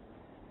it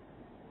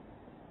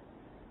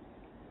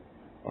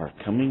are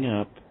coming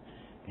up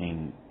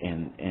and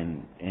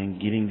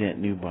getting that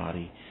new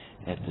body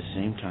at the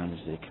same time as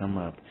they come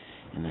up,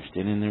 and they're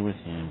standing there with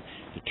Him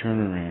to turn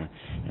around,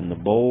 and the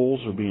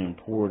bowls are being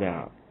poured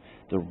out.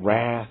 The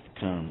wrath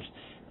comes.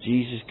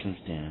 Jesus comes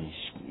down.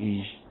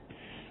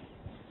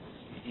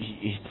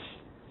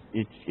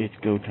 It's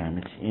go time.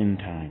 It's end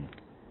time.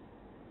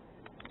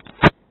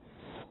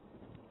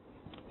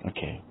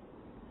 Okay.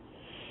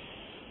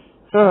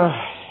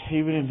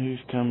 Even in whose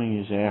coming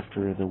is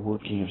after the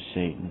working of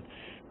Satan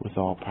with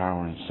all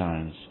power and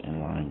signs and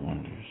lying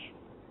wonders,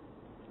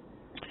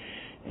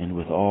 and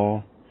with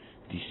all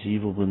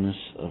deceivableness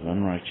of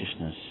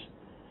unrighteousness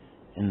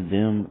in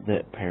them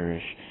that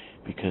perish,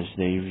 because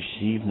they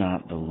receive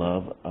not the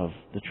love of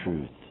the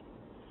truth,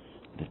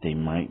 that they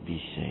might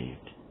be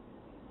saved.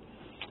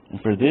 And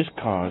for this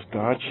cause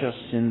God shall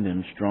send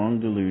them strong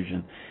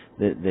delusion,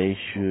 that they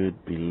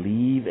should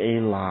believe a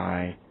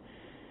lie,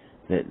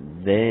 that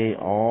they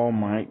all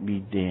might be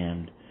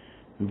damned,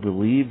 who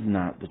believed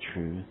not the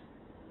truth,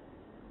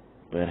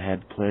 but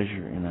had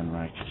pleasure in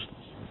unrighteousness.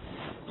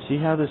 See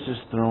how this is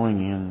throwing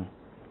in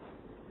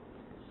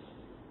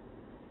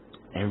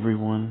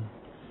everyone?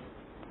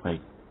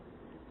 Like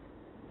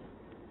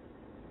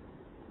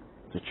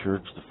the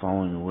church, the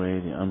falling away,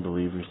 the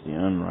unbelievers, the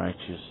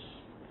unrighteous,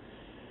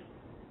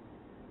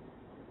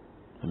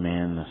 the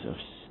man, the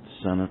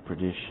son of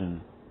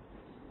perdition,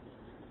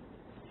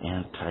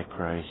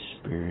 Antichrist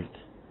spirit.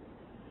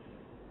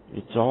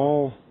 It's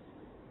all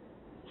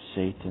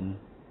Satan.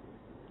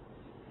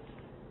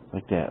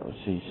 Like that. Let's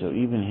see. So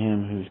even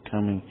him who's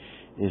coming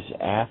is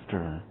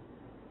after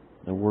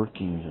the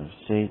workings of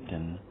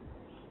Satan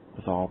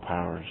with all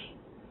power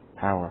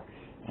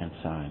and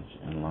signs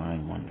and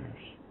lying wonders.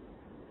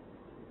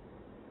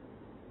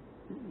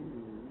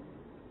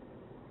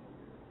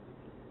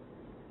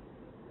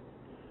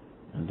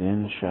 And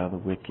then shall the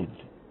wicked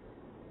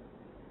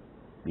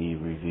be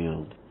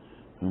revealed,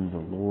 whom the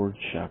Lord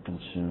shall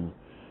consume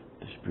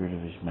the spirit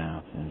of his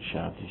mouth, and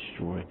shall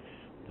destroy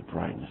the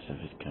brightness of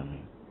his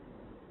coming.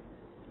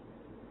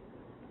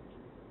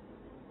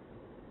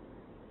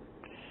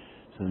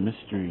 So the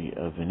mystery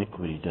of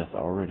iniquity doth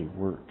already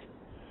work.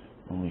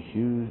 Only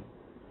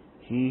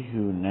he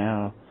who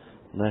now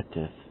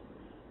letteth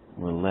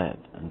will let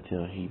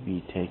until he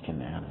be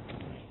taken out of the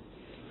way.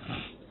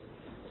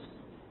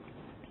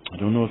 I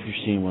don't know if you're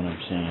seeing what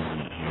I'm saying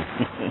yet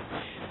here.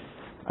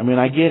 I mean,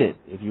 I get it.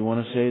 If you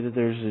want to say that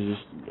there's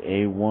just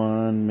a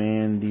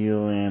one-man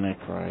deal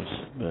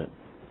Antichrist, but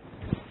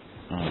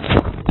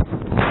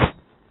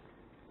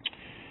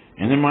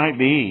and there might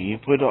be. You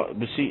put all,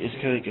 but see, it's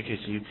kind of like, okay.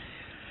 So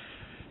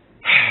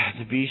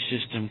the beast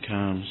system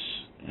comes,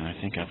 and I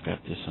think I've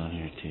got this on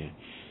here too.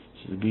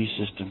 So the beast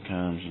system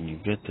comes, and you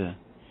get the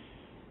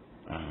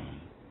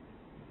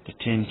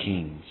 10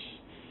 kings.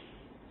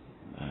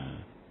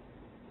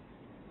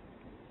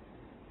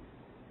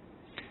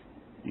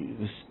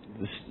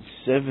 The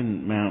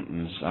 7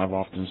 mountains, I've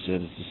often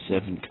said, is the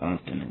 7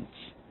 continents.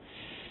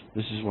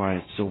 This is why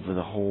it's over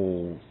the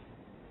whole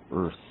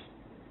earth.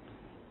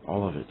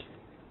 All of it.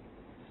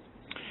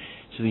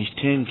 So these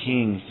 10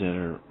 kings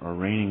that are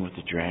reigning with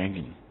the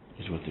dragon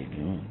is what they're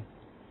doing.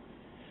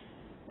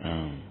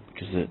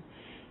 Because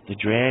the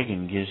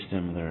dragon gives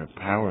them their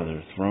power,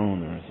 their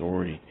throne, their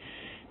authority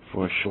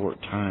for a short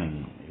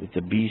time. With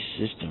the beast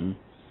system,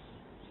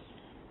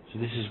 so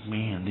this is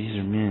man, these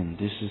are men,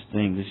 this is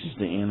thing, this is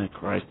the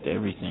Antichrist,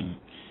 everything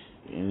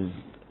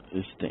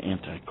is the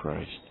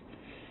Antichrist.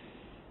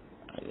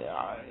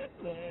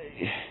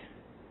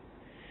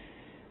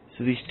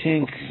 So these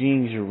 10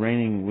 kings are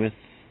reigning with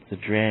the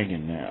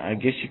dragon. Now, I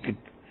guess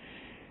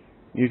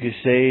you could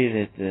say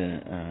that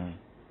the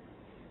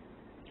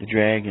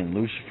dragon,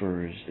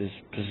 Lucifer, is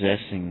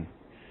possessing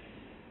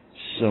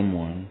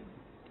someone,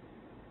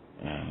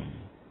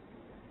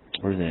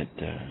 or that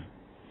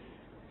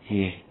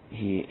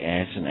he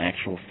adds an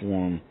actual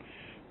form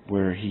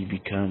where he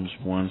becomes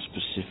one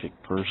specific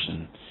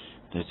person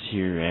that's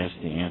here as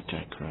the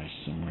Antichrist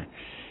somewhere,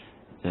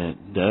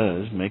 that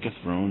does make a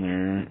throne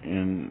there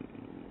and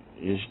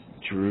is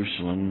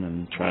Jerusalem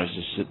and tries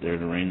to sit there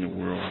to reign the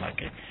world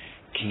like a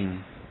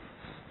King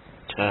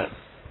Tut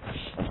of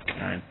some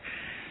kind.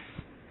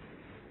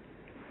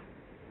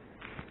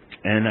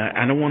 And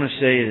I don't want to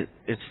say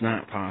it's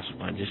not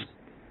possible. I'm just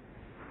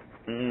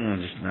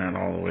not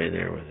all the way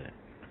there with it.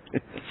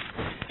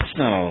 It's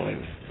not all the way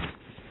with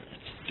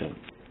it.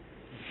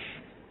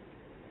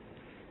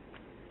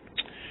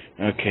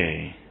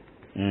 Okay.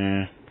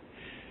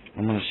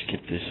 I'm going to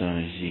skip this on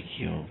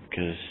Ezekiel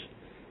because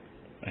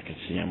I can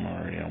see I'm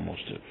already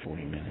almost at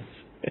 40 minutes.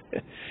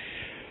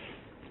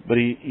 But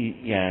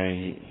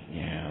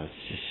let's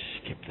just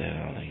skip that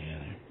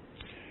altogether.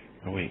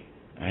 Oh wait,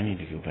 I need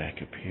to go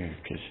back up here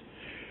because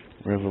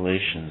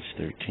Revelations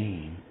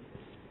 13.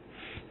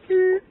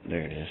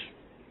 There it is.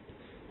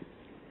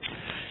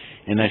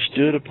 And I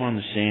stood upon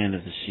the sand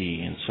of the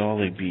sea, and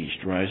saw a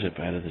beast rise up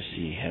out of the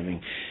sea,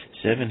 having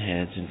 7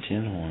 heads and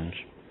 10 horns,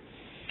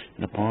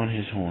 and upon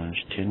his horns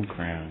 10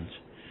 crowns,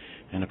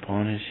 and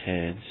upon his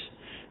heads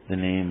the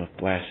name of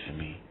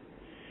blasphemy.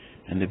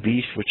 And the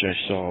beast which I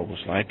saw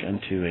was like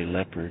unto a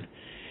leopard,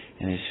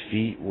 and his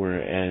feet were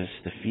as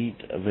the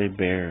feet of a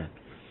bear,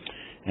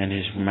 and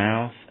his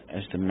mouth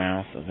as the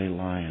mouth of a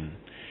lion.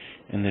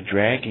 And the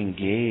dragon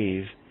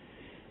gave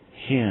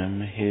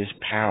him his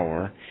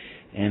power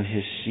and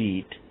his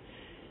seat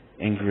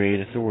and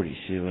great authority.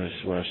 See,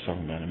 that's what I was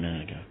talking about a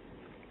minute ago.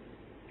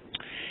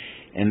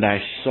 And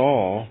I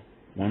saw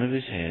one of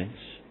his heads,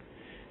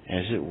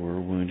 as it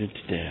were, wounded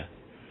to death,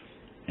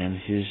 and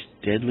his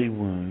deadly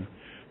wound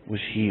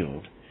was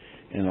healed,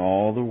 and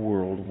all the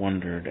world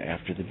wondered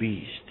after the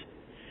beast.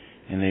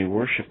 And they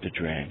worshipped the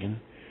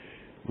dragon,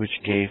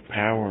 which gave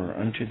power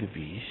unto the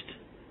beast.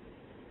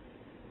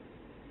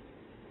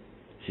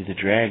 See, the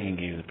dragon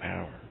gave the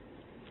power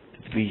to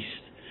the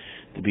beast.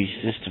 The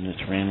beast system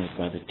that's ran with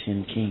by the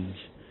 10 kings.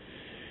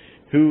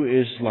 Who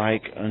is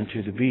like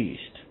unto the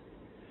beast?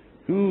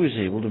 Who is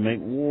able to make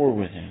war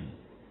with him?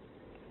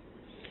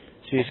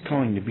 See, it's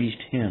calling the beast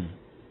him.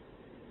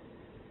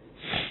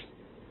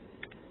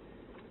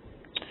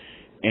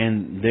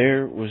 And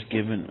there was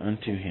given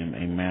unto him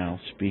a mouth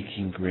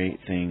speaking great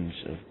things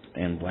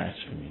and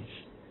blasphemies.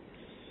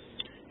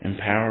 And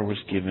power was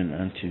given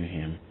unto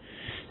him.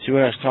 See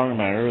what I was talking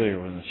about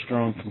earlier with the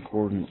strong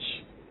concordance.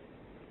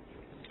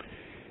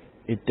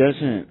 It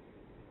doesn't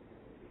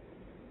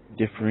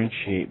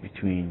differentiate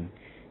between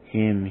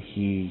him,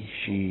 he,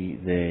 she,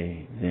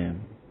 they,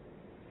 them.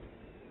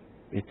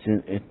 I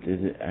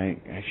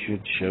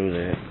should show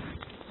that.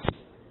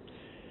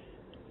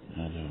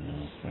 I don't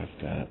know if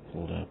I've got it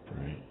pulled up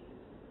right.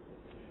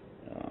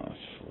 Oh,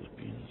 it's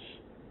Philippians.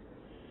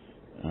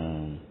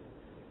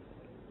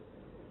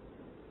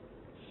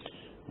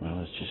 Well,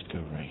 let's just go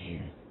right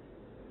here.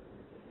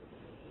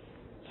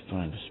 Let's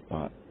find a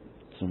spot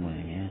somewhere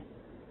in here.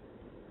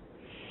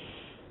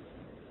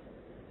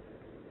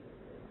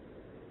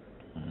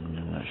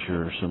 I'm not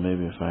sure, so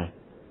maybe if I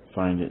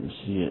find it and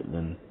see it,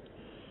 then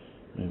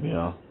maybe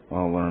I'll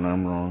learn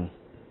I'm wrong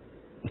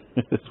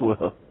as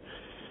well.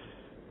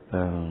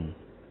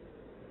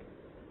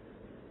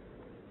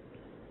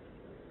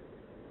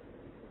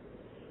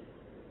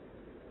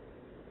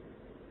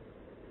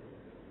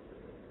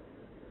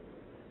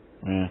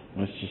 Yeah,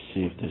 let's just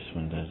see if this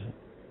one does it.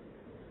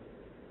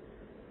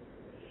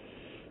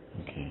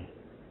 Okay.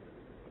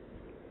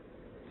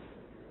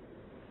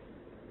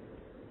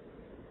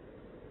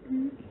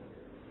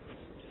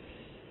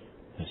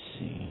 Let's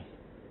see.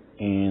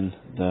 And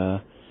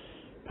the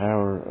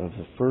power of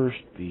the first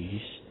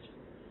beast,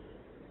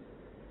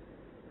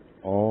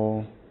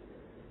 all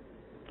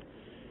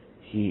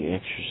he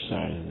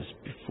exercises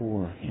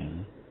before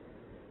him,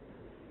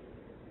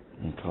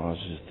 and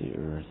causes the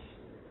earth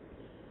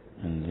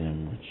and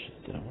them which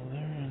dwell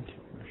therein to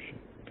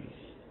worship the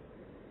beast.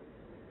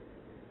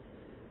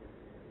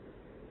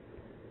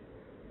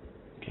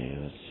 Okay,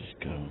 let's just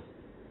go.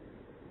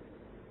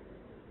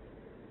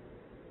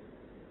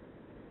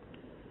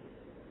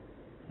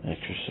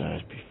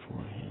 Exercise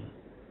before him.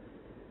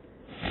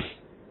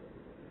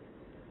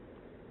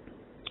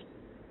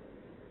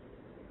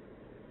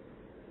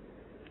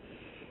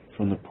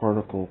 From the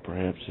particle,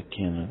 perhaps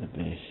akin of the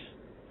base,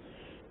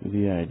 with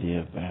the idea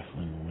of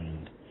baffling the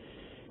wind.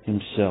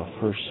 Himself,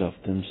 herself,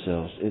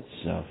 themselves,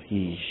 itself,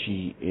 he,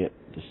 she, it,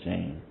 the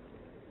same.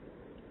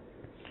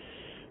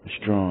 The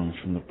Strong's,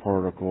 from the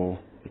particle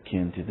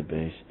akin to the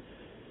base,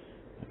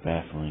 the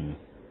baffling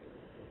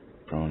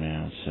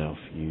pronoun, self,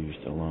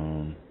 used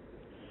alone,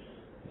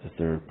 the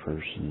third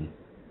person,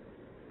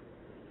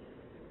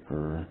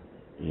 her,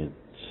 it,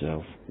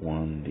 self,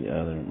 one, the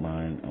other,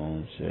 mine,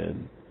 own,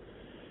 said,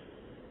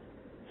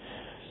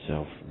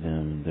 self,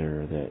 them,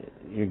 their, that.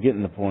 You're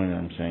getting the point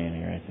I'm saying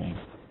here, I think.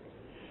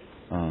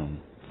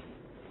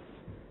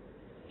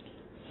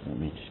 So let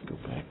me just go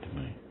back to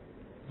my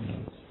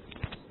notes.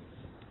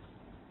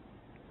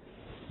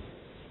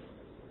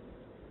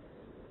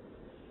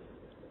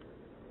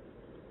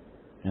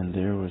 And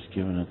there was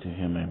given unto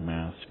him a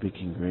mouth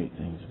speaking great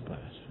things and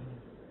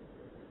blasphemy.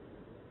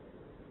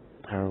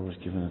 Power was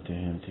given unto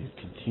him to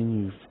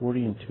continue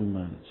 42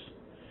 months.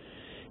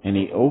 And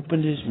he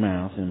opened his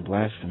mouth in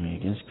blasphemy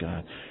against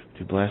God,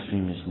 to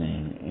blaspheme his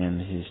name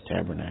and his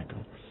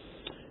tabernacle,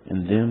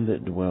 and them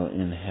that dwell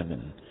in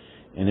heaven.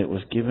 And it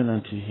was given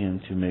unto him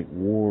to make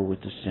war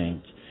with the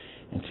saints,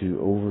 and to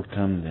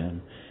overcome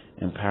them.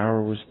 And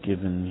power was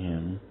given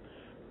him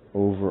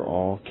over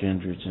all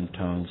kindreds and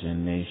tongues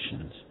and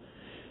nations.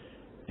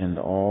 And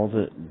all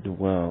that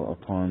dwell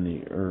upon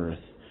the earth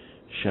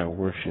shall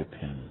worship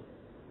him.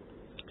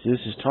 See,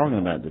 this is talking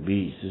about the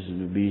beast. This is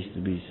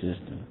the beast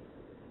system,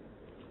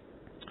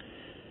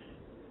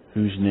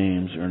 whose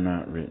names are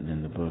not written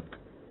in the book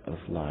of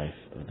life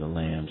of the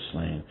Lamb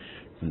slain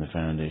from the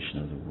foundation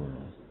of the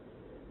world.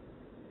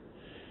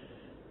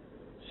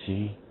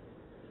 See?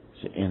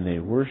 And they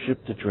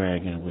worshipped the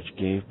dragon, which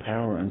gave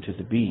power unto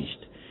the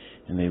beast.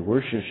 And they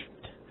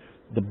worshipped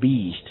the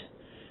beast,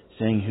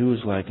 saying, Who is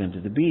like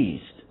unto the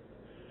beast?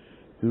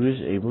 Who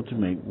is able to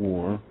make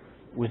war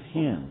with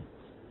him?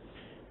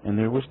 And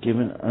there was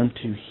given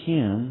unto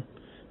him,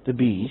 the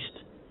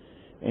beast,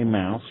 a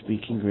mouth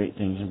speaking great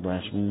things and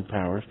blaspheming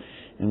powers,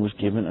 and was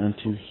given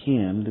unto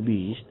him, the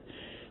beast,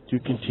 to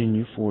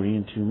continue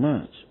 42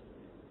 months.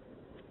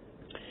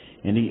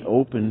 And he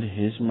opened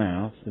his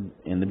mouth,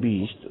 and the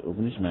beast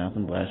opened his mouth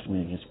and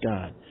blasphemed against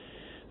God,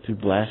 to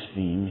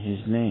blaspheme his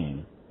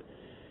name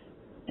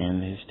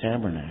and his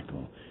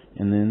tabernacle,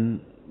 and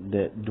them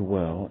that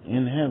dwell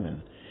in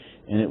heaven.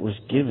 And it was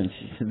given,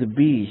 see, the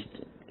beast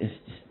is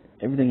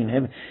everything in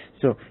heaven.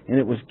 So, and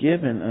it was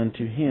given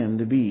unto him,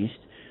 the beast,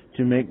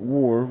 to make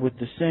war with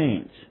the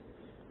saints,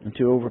 and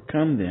to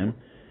overcome them.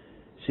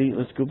 See,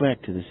 let's go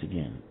back to this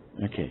again.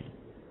 Okay.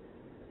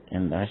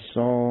 And I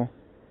saw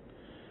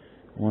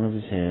one of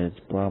his heads,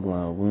 blah,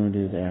 blah,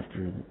 wounded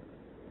after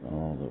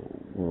all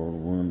the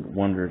world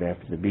wondered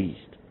after the beast.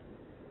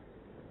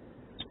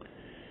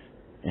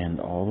 And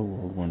all the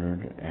world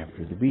wondered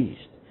after the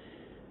beast.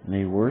 And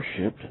they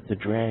worshipped the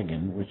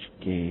dragon, which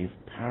gave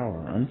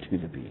power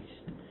unto the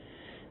beast.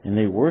 And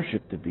they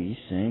worshipped the beast,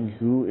 saying,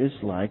 Who is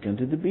like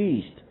unto the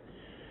beast?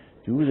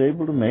 Who was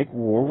able to make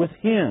war with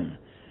him?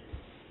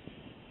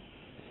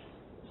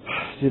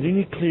 Is it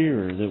any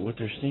clearer that what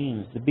they're seeing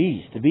is the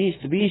beast? The beast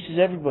is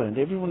everybody.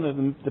 Everyone of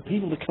the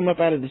people that come up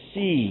out of the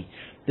sea,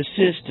 the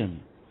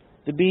system,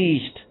 the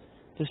beast,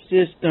 the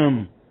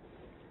system.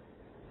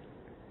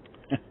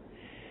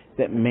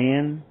 That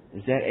man,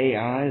 is that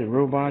AI, the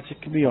robots?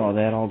 It could be all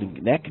that.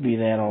 That could be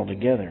that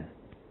altogether.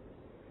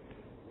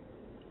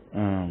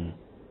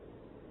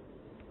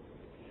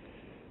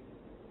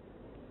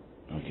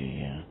 Okay,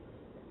 yeah.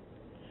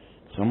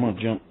 So I'm going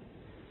to jump,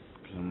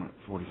 because I'm at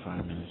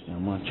 45 minutes now.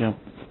 I'm going to jump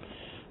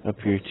up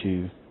here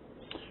to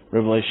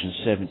Revelation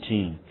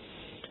 17.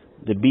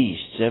 The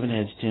beast, 7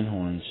 heads, 10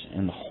 horns,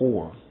 and the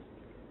whore.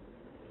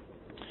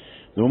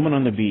 The woman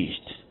on the beast.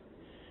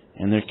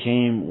 And there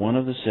came one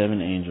of the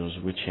 7 angels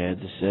which had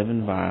the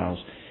 7 vials,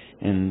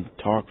 and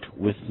talked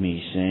with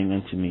me, saying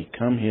unto me,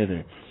 Come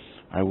hither,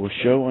 I will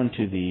show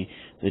unto thee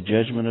the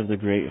judgment of the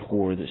great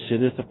whore that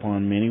sitteth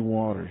upon many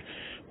waters,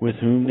 with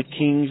whom the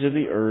kings of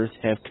the earth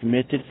have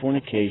committed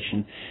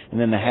fornication, and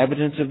the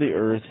inhabitants of the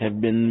earth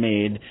have been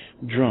made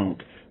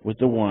drunk with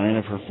the wine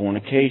of her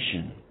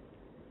fornication.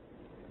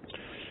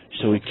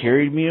 So he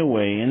carried me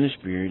away in the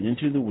spirit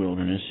into the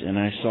wilderness, and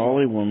I saw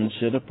a woman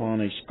sit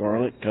upon a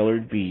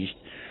scarlet-colored beast,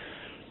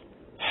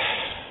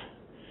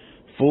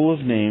 full of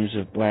names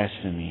of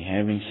blasphemy,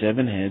 having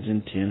 7 heads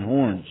and 10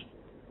 horns.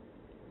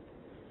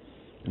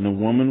 And the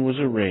woman was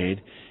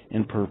arrayed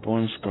in purple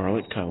and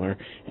scarlet color,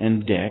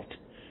 and decked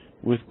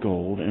with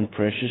gold and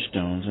precious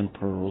stones and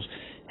pearls,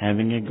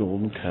 having a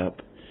golden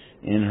cup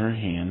in her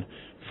hand,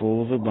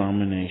 full of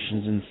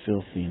abominations and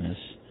filthiness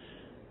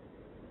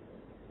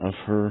of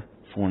her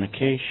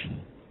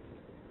fornication.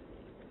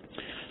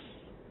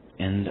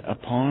 And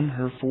upon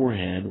her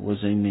forehead was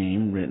a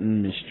name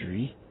written,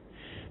 Mystery,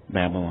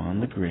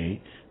 Babylon the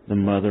Great, the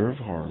mother of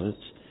harlots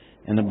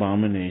and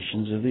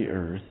abominations of the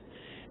earth.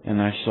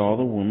 And I saw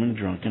the woman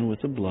drunken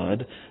with the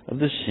blood of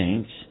the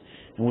saints,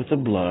 and with the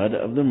blood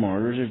of the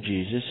martyrs of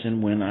Jesus.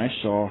 And when I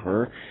saw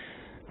her,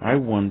 I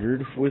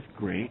wondered with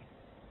great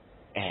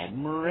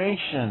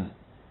admiration.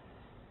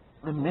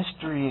 The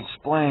mystery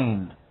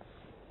explained.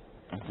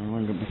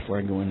 Before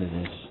I go into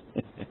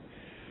this,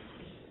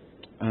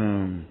 I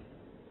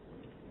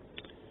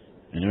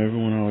know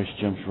everyone always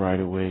jumps right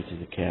away to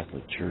the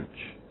Catholic Church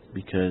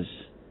because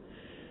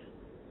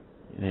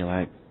they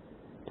like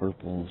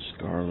purple and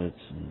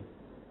scarlets, and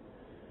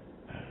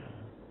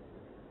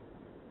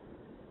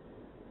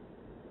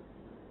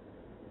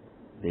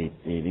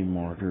they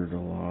martyred a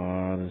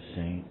lot of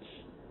saints,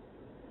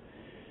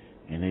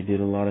 and they did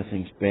a lot of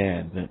things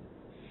bad. But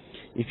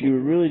if you were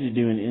really to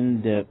do an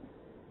in-depth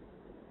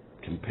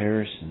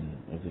comparison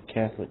of the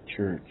Catholic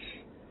Church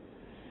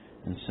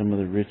and some of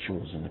the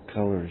rituals and the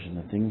colors and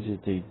the things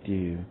that they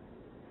do,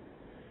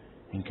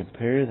 and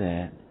compare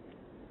that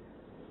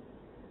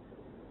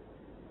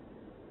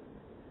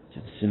to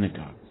the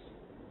synagogues,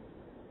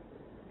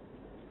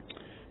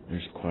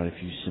 there's quite a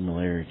few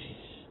similarities.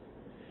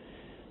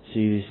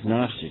 See, these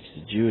Gnostics,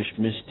 the Jewish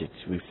mystics,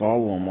 we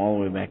follow them all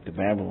the way back to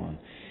Babylon.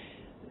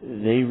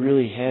 They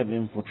really have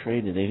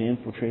infiltrated. They've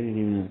infiltrated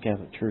even in the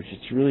Catholic Church.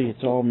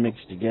 It's all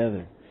mixed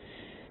together.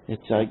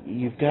 It's like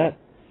you've got,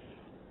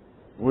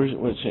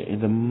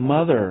 the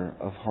mother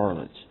of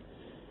harlots.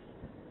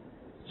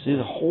 See,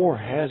 the whore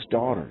has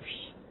daughters.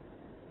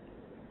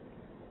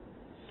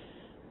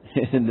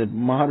 And the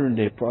modern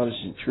day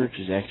Protestant church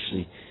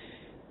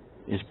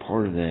is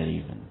part of that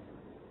even.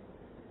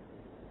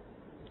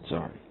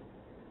 Sorry.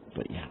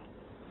 But yeah.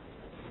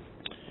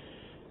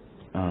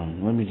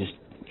 Let me just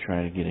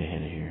try to get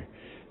ahead of here.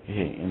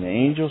 Okay. And the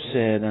angel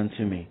said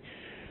unto me,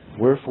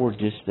 Wherefore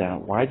didst thou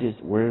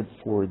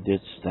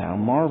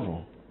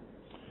marvel?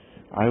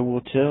 I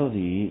will tell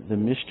thee the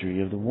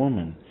mystery of the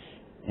woman,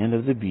 and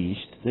of the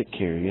beast that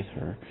carrieth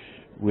her,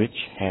 which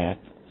hath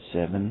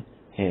 7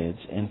 heads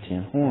and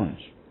 10 horns.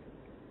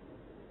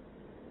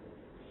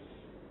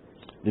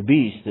 The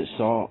beast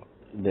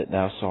that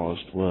thou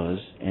sawest was,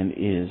 and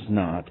is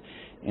not,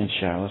 and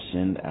shall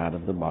ascend out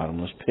of the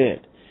bottomless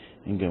pit,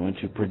 and go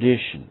into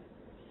perdition.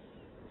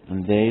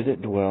 And they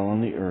that dwell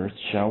on the earth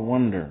shall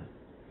wonder,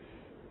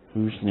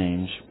 whose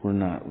names were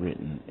not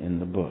written in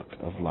the book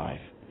of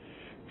life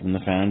from the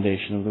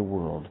foundation of the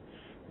world,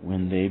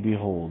 when they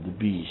behold the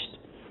beast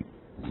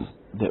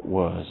that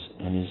was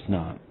and is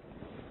not,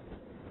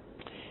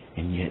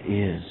 and yet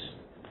is.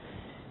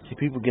 See,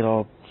 people get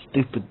all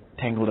stupid,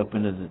 tangled up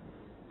into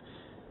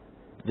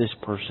this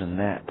person,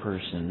 that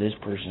person, this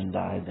person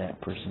died,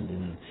 that person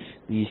didn't,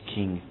 these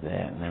kings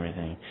that, and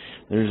everything.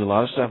 There's a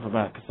lot of stuff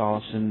about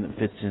Catholicism that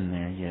fits in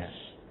there, yes.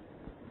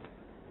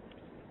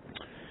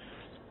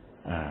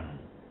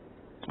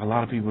 A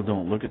lot of people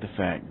don't look at the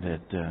fact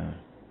that,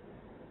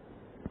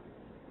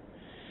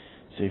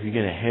 say, if you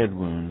get a head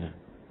wound,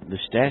 the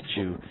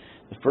statue,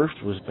 the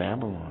first was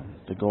Babylon.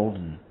 The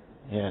golden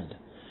head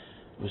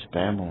was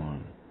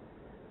Babylon.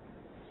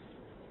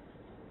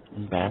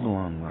 And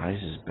Babylon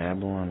rises.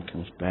 Babylon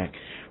comes back.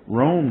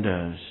 Rome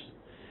does.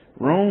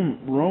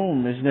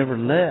 Rome has never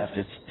left.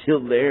 It's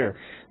still there.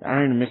 The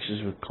iron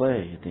mixes with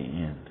clay at the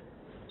end.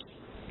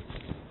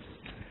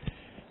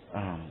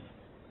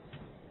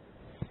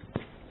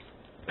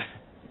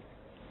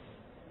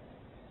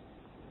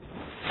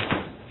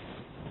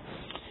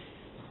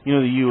 You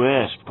know, the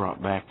U.S.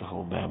 brought back the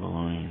whole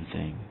Babylonian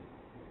thing.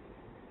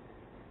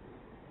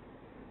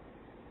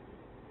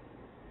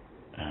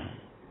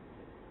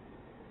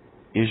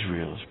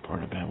 Israel is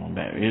part of Babylon.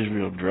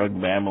 Israel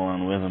drugged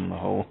Babylon with them the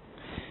whole.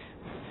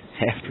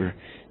 After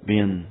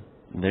being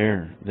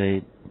there,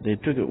 they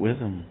took it with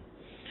them.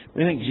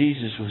 What do you think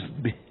Jesus was?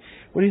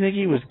 What do you think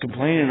he was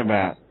complaining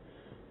about?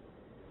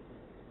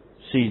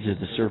 Seeds of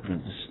the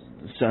serpent,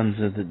 the sons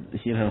of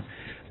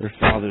their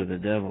father, the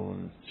devil,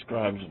 and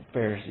scribes and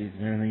Pharisees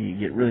and everything. You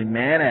get really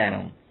mad at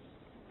them.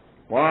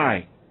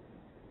 Why?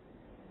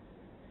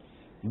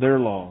 Their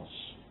laws.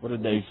 What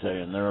did they say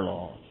in their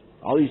laws?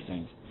 All these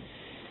things.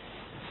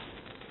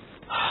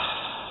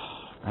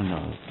 I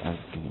know I'm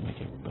going to make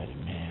everybody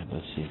mad.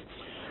 Let's see.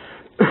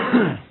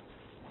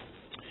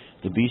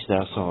 The beast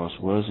thou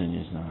sawest was and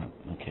is not.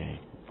 Okay,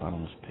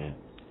 bottomless pit.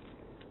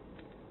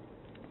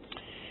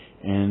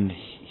 And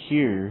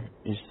here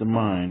is the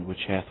mind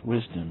which hath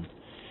wisdom.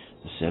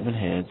 The 7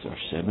 heads are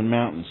 7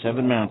 mountains.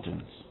 7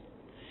 mountains.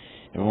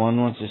 Everyone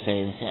wants to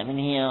say the 7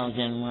 hills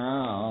in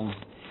Rome.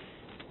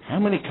 How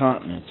many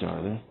continents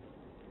are there?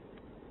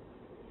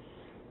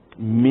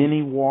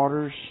 Many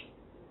waters?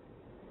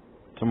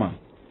 Come on.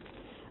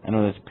 I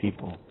know that's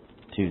people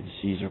too. The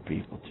seas are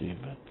people too.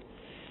 But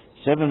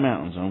 7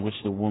 mountains on which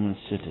the woman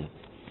sitteth.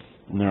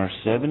 And there are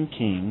 7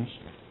 kings.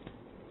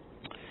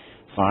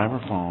 5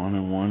 are fallen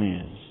and 1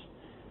 is.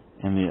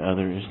 And the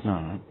other is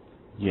not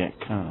yet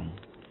come.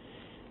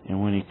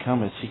 And when he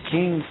cometh, see,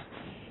 kings,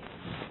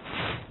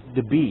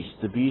 the beast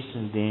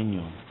in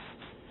Daniel,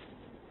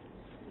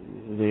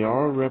 they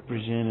are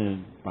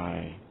represented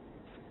by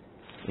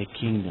a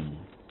kingdom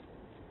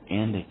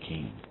and a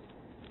king.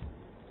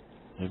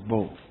 They're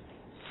both.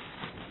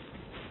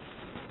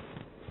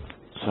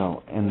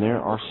 So, and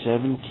there are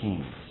 7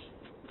 kings.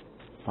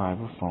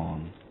 5 are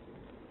fallen,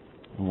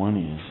 and 1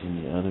 is,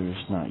 and the other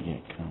is not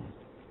yet come.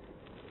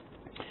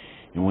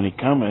 And when he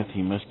cometh,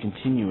 he must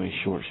continue a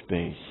short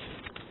space.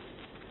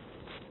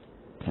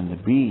 And the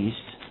beast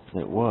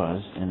that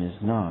was and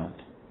is not,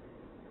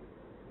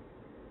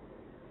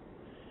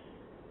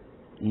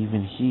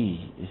 even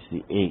he is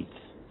the 8th,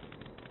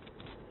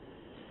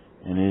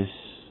 and is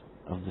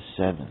of the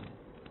 7,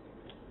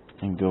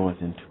 and goeth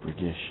into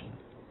perdition.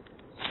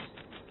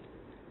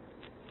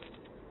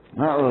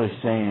 Not really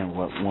saying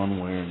what one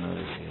way or another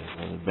is,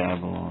 whether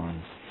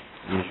Babylon,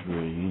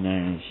 Israel,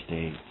 United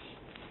States,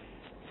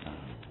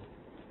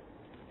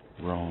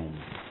 Rome.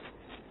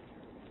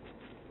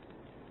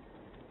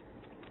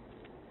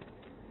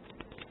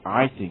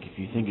 I think if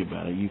you think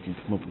about it, you can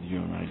come up with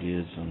your own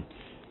ideas on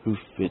who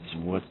fits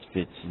and what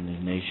fits and the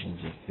nations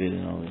that fit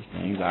and all these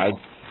things.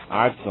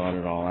 I've thought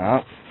it all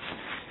out,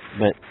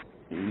 but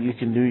you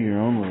can do your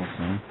own little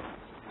thing.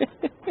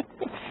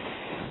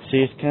 See,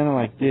 it's kind of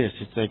like this.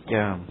 It's like, get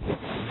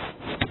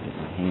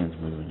my hands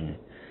moving here.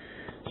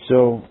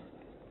 So,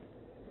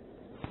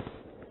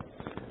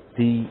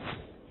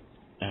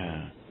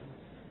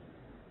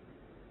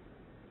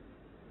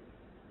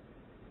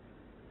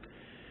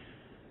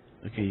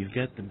 okay, you've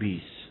got the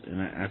beasts,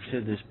 and I've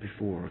said this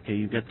before. Okay,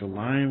 you've got the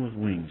lion with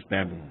wings,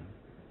 Babylon.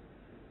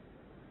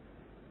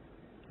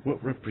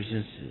 What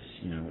represents this?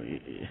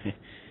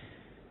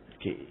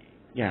 Okay,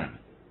 yeah,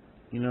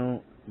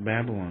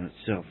 Babylon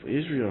itself.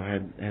 Israel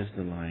has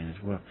the lion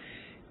as well.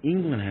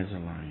 England has a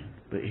lion,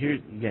 but here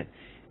you got.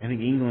 I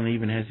think England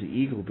even has the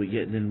eagle, but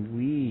yet then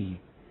we,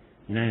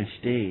 United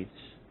States,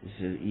 is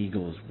an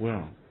eagle as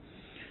well.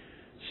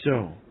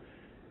 So,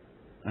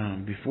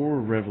 before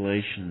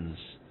Revelations,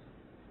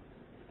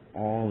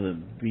 all the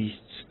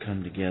beasts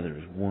come together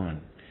as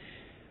one.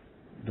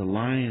 The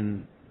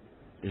lion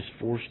is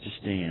forced to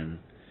stand.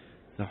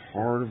 The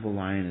heart of the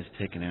lion is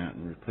taken out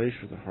and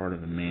replaced with the heart of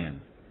the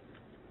man.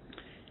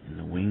 And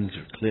the wings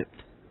are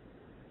clipped.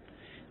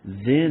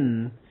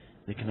 Then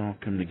they can all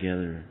come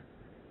together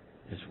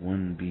as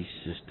one beast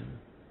system.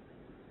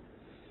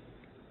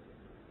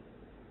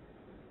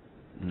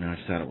 And I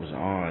thought it was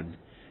odd.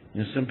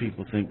 Some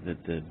people think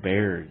that the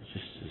bear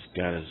just has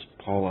got his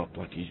paw up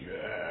like he's,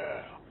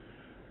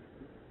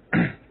 I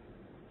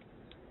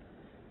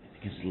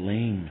think it's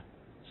lame.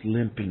 It's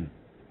limping.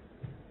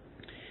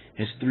 It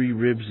has 3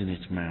 ribs in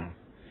its mouth.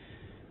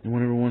 No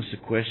one ever wants to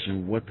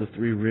question what the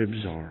 3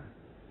 ribs are.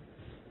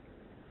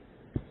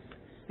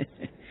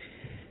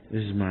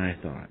 This is my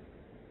thought.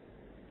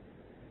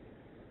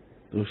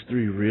 Those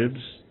 3 ribs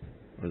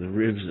are the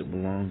ribs that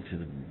belong to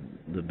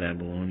the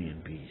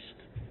Babylonian beast.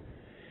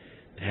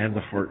 To have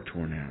the heart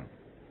torn out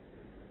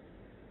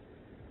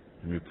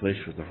and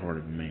replaced with the heart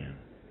of a man.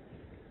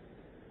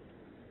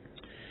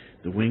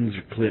 The wings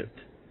are clipped.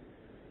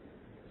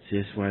 See,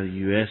 that's why the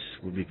U.S.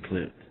 will be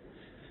clipped.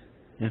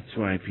 That's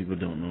why people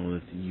don't know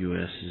that the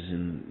U.S. is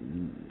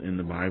in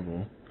the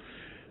Bible.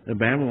 The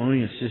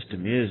Babylonian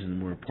system is,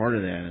 and we're a part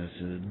of that.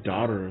 It's a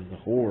daughter of the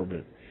whore,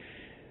 but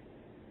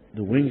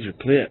The wings are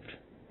clipped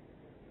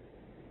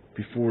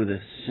before the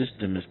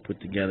system is put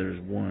together as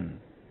one.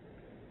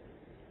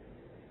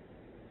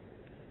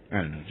 I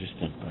don't know, just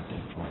think about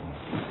that for a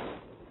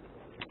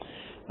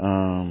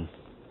while.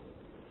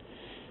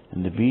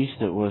 And the beast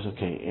that was,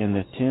 and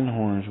the 10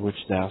 horns which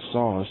thou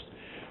sawest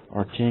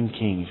are 10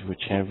 kings,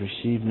 which have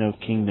received no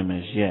kingdom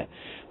as yet,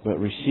 but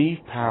receive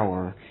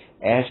power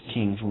as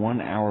kings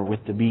 1 hour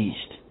with the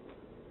beast.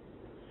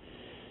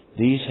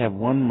 These have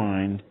one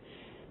mind,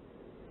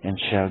 and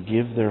shall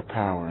give their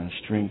power and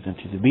strength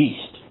unto the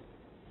beast.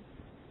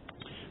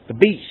 The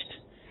beast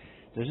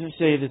doesn't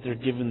say that they're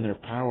giving their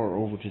power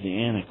over to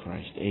the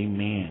Antichrist, a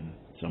man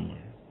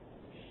somewhere.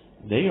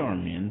 They are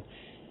men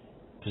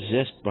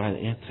possessed by the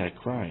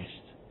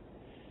Antichrist,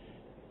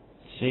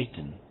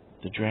 Satan,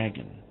 the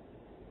dragon.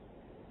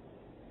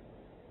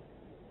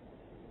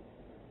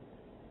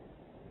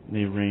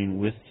 They reign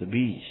with the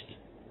beast.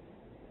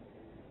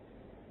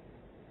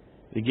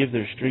 They give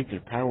their strength, their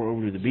power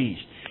over to the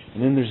beast.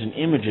 And then there's an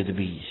image of the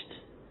beast.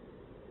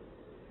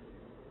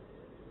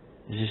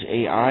 Is this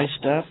AI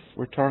stuff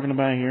we're talking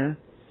about here?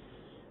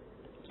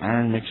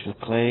 Iron mixed with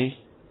clay?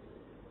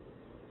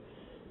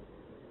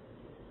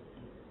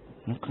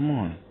 Oh, come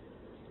on.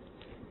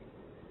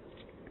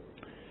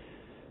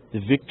 The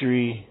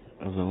victory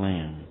of the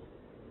Lamb.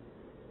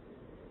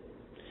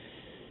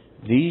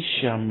 These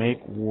shall make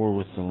war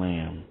with the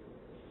Lamb,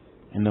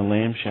 and the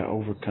Lamb shall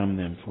overcome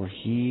them, for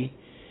he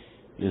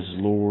is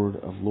Lord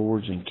of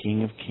lords and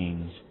King of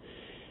kings,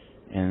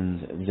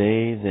 and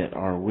they that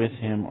are with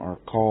him are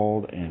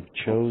called and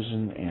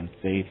chosen and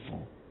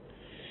faithful.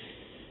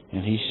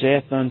 And he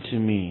saith unto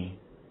me,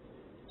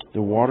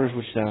 the waters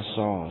which thou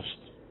sawest,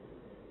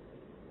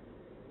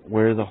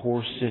 where the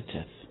horse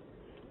sitteth,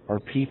 are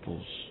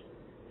peoples,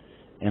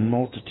 and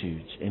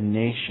multitudes, and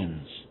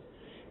nations,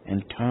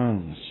 and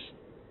tongues.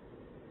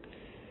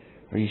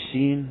 Are you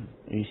seeing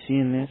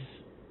this?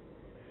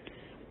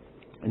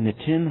 And the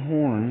 10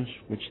 horns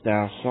which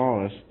thou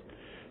sawest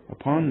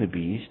upon the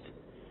beast,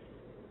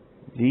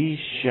 these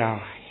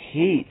shall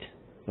hate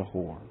the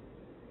whore,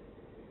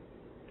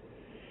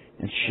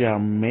 and shall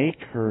make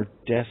her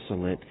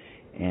desolate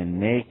and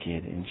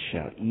naked, and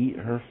shall eat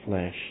her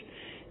flesh,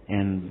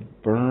 and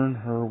burn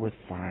her with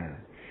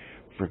fire.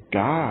 For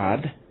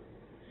God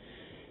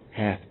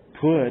hath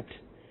put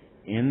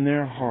in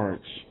their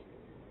hearts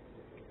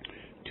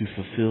to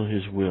fulfill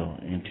his will,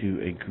 and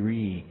to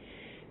agree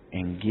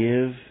and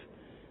give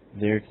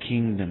their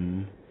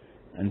kingdom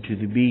unto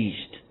the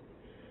beast,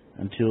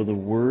 until the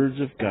words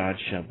of God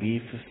shall be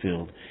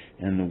fulfilled.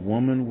 And the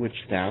woman which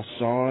thou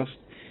sawest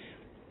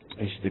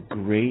is that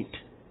great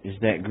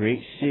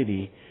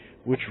city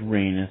which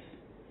reigneth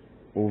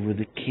over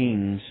the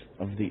kings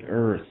of the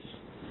earth.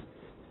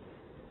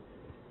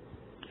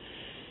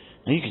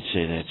 Now you could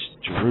say that's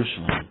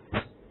Jerusalem.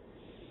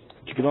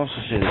 You could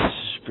also say that's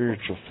a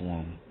spiritual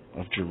form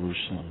of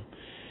Jerusalem,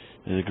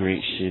 the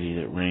great city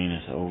that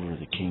reigneth over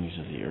the kings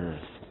of the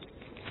earth.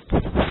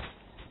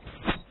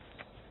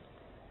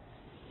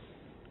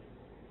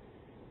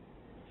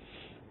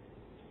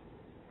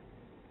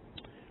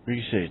 Or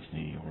you say it's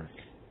New York,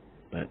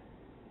 but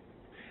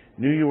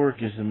New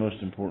York is the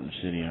most important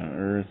city on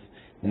earth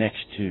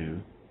next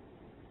to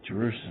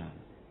Jerusalem.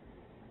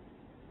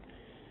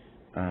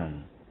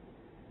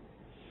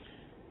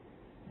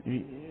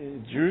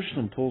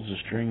 Jerusalem pulls the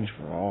strings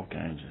for all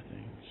kinds of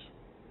things.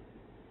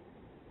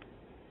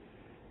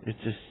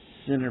 It's a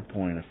center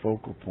point, a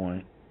focal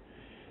point.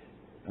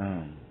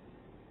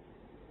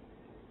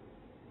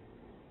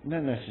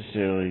 Not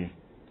necessarily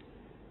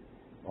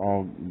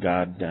all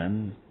God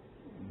done.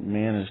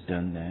 Man has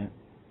done that.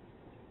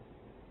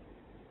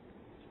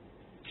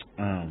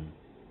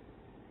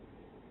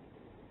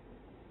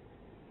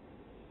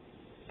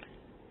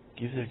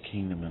 Give their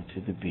kingdom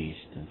unto the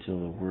beast, until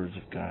the words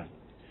of God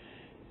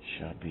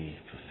shall be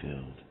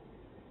fulfilled.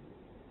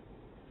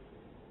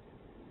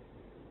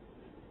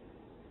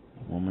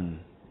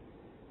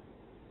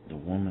 The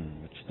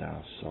woman which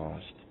thou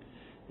sawest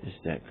is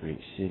that great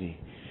city.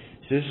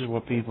 So this is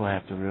what people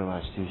have to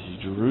realize too. See,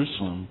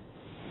 Jerusalem,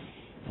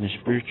 in a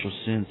spiritual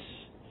sense,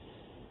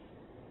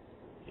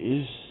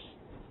 is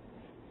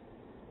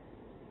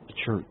a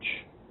church.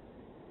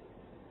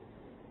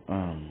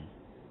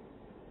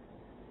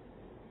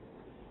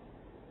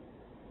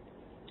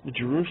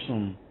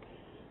 Jerusalem,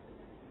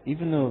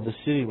 even though the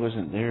city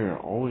wasn't there,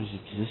 always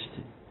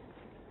existed.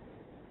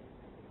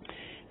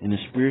 In a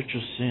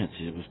spiritual sense,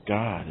 it was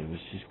God, it was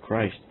His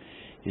Christ,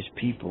 His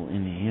people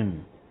in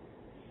Him.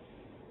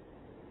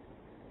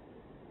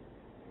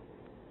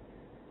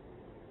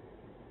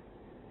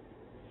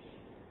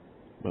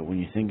 But when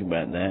you think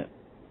about that,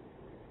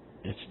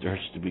 it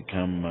starts to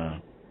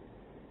become,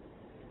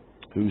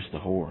 who's the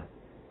whore?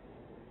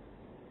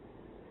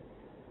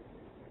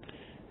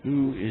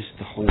 Who is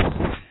the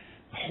whore?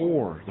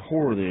 The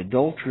whore, the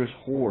adulterous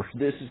whore.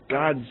 This is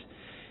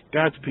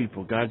God's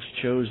people, God's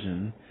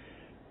chosen,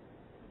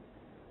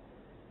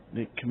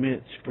 that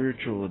commit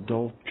spiritual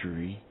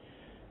adultery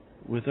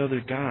with other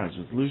gods,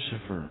 with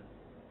Lucifer,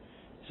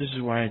 This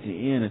is why at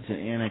the end it's an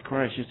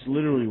Antichrist. It's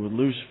literally with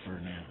Lucifer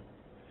now.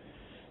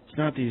 It's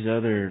not these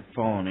other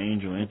fallen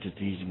angel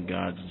entities and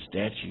gods and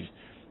statues.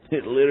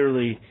 It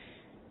literally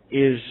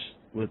is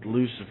with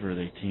Lucifer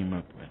they team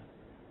up with.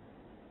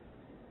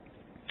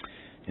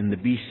 And the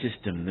beast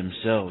system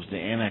themselves, the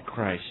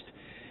Antichrist,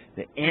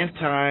 the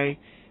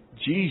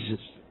anti-Jesus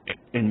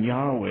and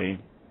Yahweh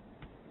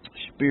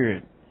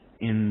spirit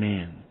in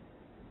man.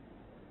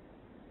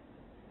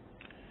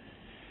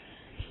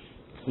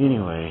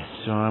 Anyway,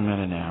 so I'm at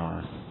an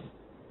hour.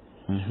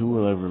 And who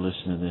will ever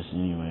listen to this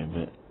anyway,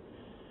 but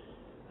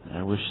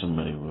I wish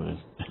somebody would.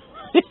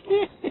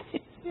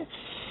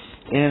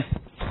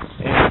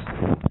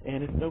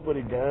 and if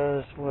nobody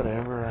does,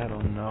 whatever, I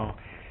don't know.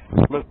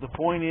 Look, the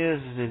point is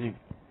that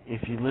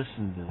if you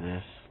listen to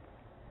this,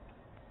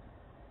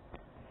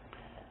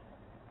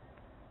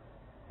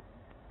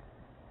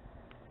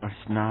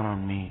 it's not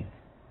on me.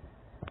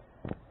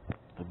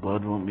 The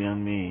blood won't be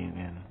on me,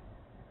 then.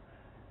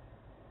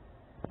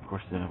 Of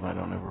course, then if I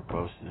don't ever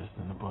post this,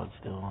 then the blood's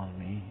still on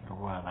me, or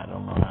what? I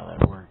don't know how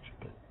that works,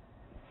 but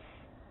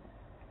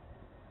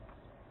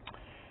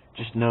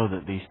just know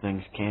that these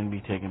things can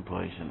be taking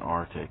place and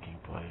are taking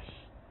place.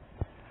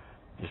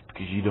 Just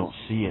because you don't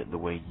see it the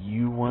way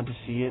you want to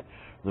see it,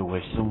 the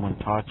way someone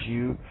taught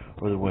you,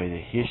 or the way the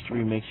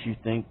history makes you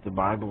think the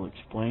Bible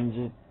explains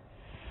it.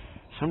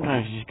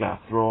 Sometimes you just got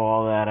to throw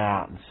all that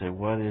out and say,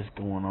 what is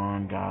going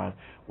on, God?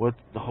 What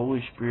the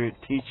Holy Spirit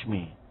teach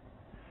me?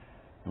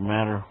 No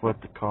matter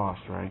what the cost,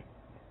 right?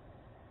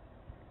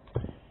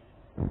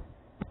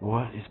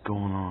 What is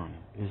going on?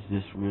 Is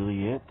this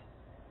really it?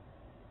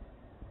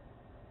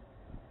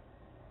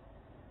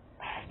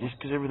 Just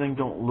because everything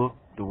don't look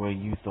the way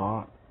you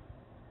thought,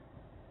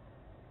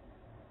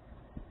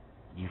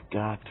 you've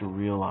got to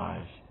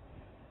realize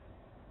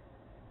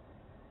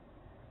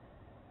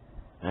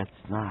that's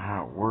not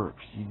how it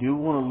works. You do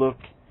want to look,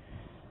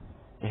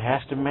 it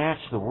has to match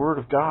the Word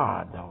of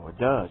God, though. It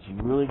does. You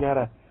really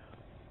gotta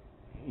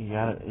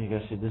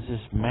say, does this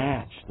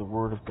match the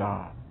Word of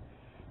God?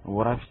 And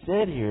what I've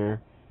said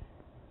here,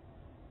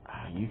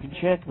 you can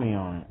check me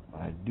on it,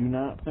 but I do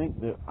not think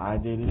that I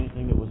did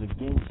anything that was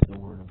against the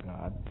Word of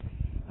God.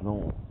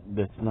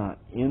 That's not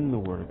in the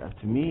Word of God.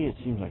 To me, it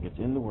seems like it's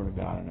in the Word of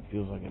God, and it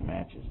feels like it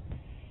matches.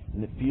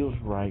 And it feels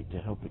right to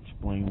help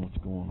explain what's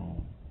going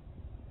on.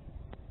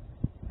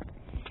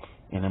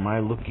 And am I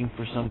looking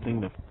for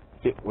something to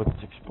fit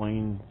what's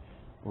explained,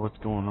 what's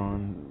going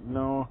on?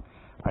 No,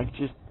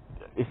 this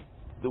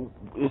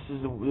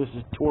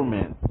is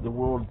torment. The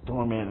world is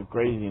torment and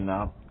crazy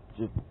now,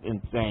 just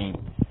insane.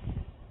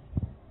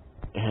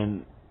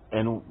 And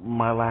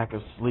my lack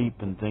of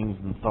sleep and things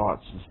and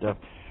thoughts and stuff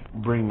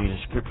bring me to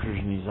scriptures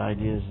and these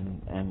ideas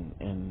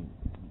and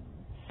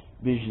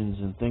visions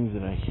and things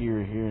that I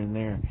hear here and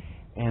there.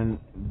 And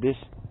this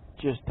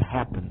just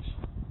happens.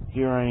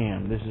 Here I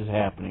am. This is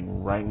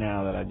happening right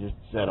now that I just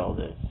said all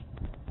this.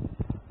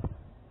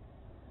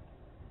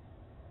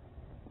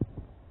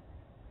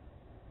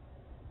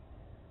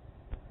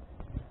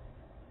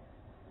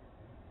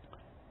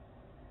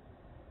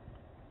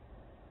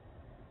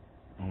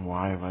 And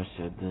why have I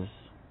said this?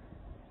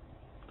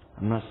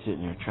 I'm not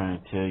sitting here trying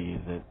to tell you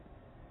that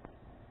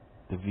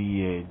the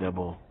VA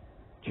double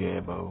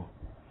jabo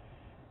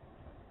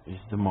is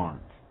the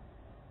mark.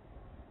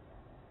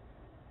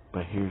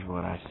 But here's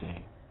what I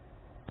say.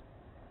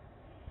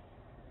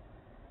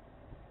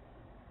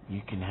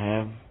 You can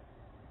have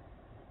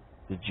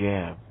the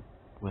jab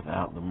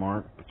without the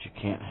mark, but you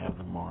can't have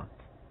the mark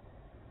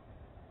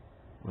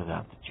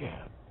without the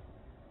jab.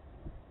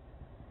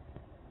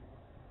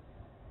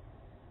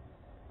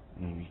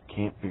 And if you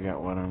can't figure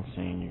out what I'm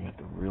saying, you have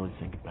to really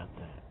think about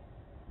that.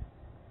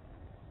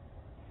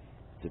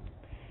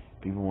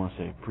 People want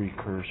to say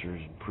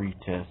precursors and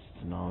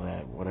pre-tests and all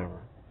that,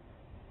 whatever.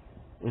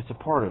 It's a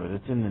part of it.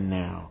 It's in the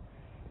now.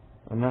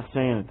 I'm not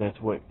saying that that's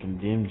what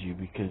condemns you,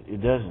 because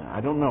it doesn't.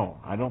 I don't know.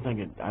 I don't think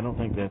it's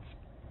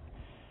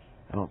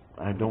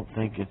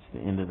the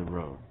end of the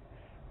road,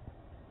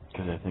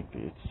 because I think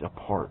that it's a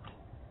part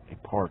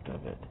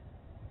of it.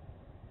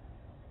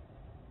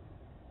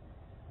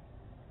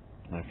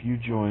 Now, if you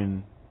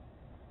join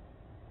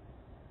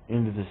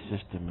into the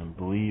system and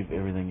believe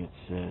everything it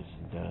says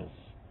and does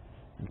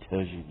and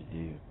tells you to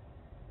do,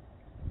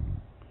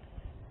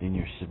 then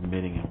you're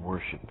submitting in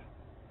worship.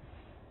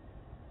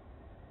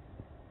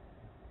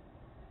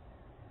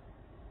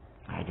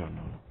 I don't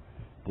know.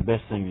 The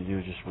best thing to do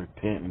is just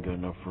repent and go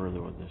no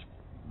further with this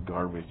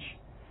garbage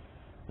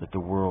that the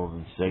world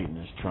and Satan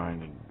is trying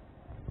to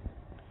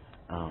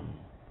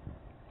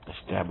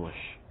establish.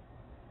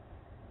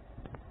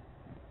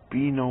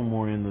 Be no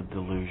more in the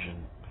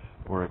delusion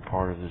or a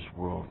part of this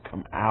world.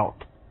 Come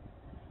out.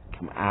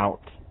 Come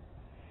out.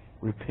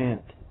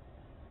 Repent.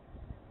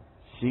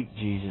 Seek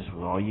Jesus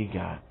with all you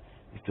got.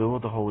 Be filled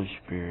with the Holy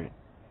Spirit.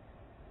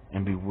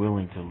 And be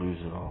willing to lose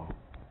it all.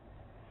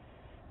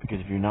 Because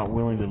if you're not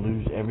willing to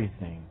lose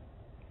everything,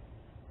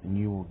 then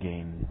you will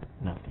gain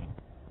nothing.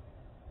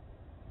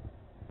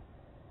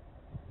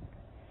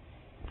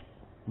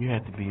 You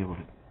have to be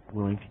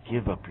willing to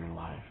give up your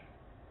life.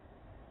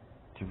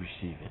 to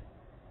receive it.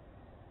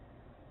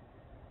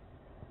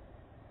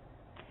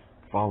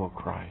 Follow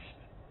Christ.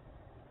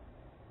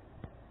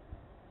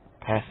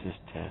 Pass this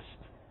test.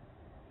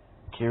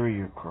 Carry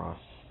your cross.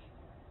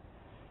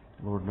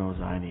 Lord knows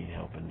I need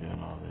help in doing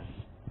all this.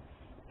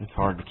 It's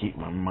hard to keep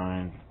my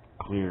mind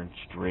clear and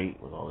straight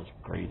with all this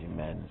crazy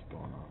madness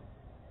going on.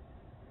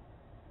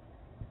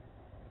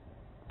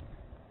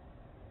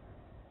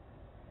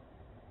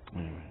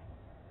 Anyway.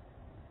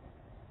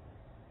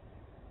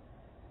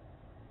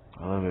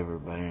 I love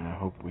everybody, and I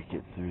hope we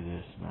get through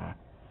this. And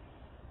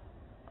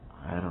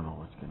I don't know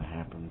what's going to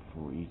happen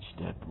for each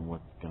step and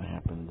what's going to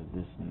happen to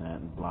this and that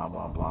and blah,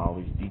 blah, blah, all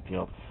these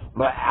details.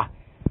 Blah.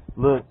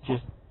 Look,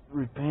 just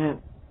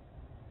repent.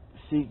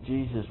 Seek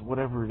Jesus,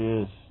 whatever it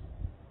is.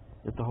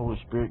 Get the Holy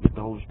Spirit, get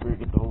the Holy Spirit,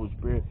 get the Holy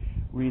Spirit.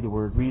 Read the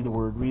Word, read the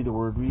Word, read the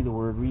Word, read the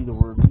Word, read the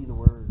Word, read the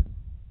Word.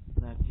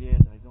 That's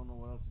it. I don't know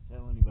what else to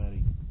tell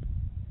anybody.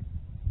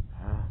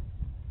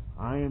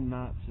 I am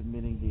not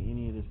submitting to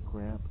any of this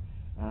crap.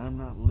 I'm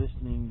not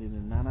listening to the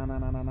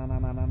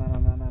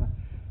na-na-na-na-na-na-na-na-na-na-na-na.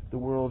 The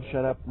world,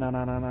 shut up,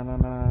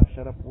 na-na-na-na-na-na.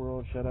 Shut up,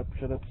 world, shut up,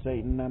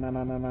 Satan,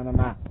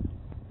 na-na-na-na-na-na-na.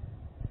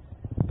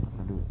 I'm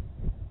not doing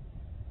it.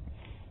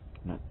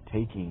 I'm not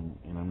taking,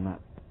 and I'm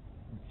not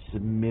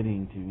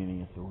submitting to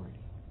any authority.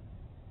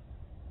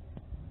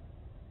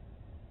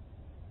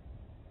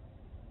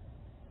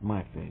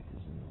 My faith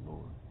is in the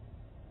Lord,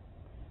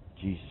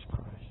 Jesus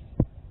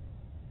Christ,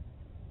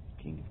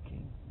 King of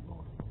Kings,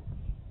 Lord of Lords.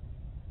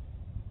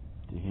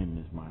 To Him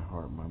is my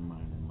heart, my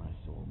mind, and my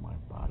soul, my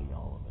body,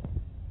 all of it.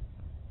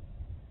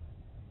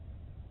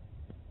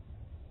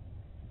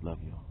 Love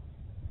you all.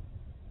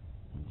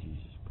 In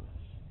Jesus'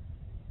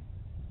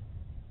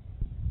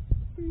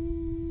 bless.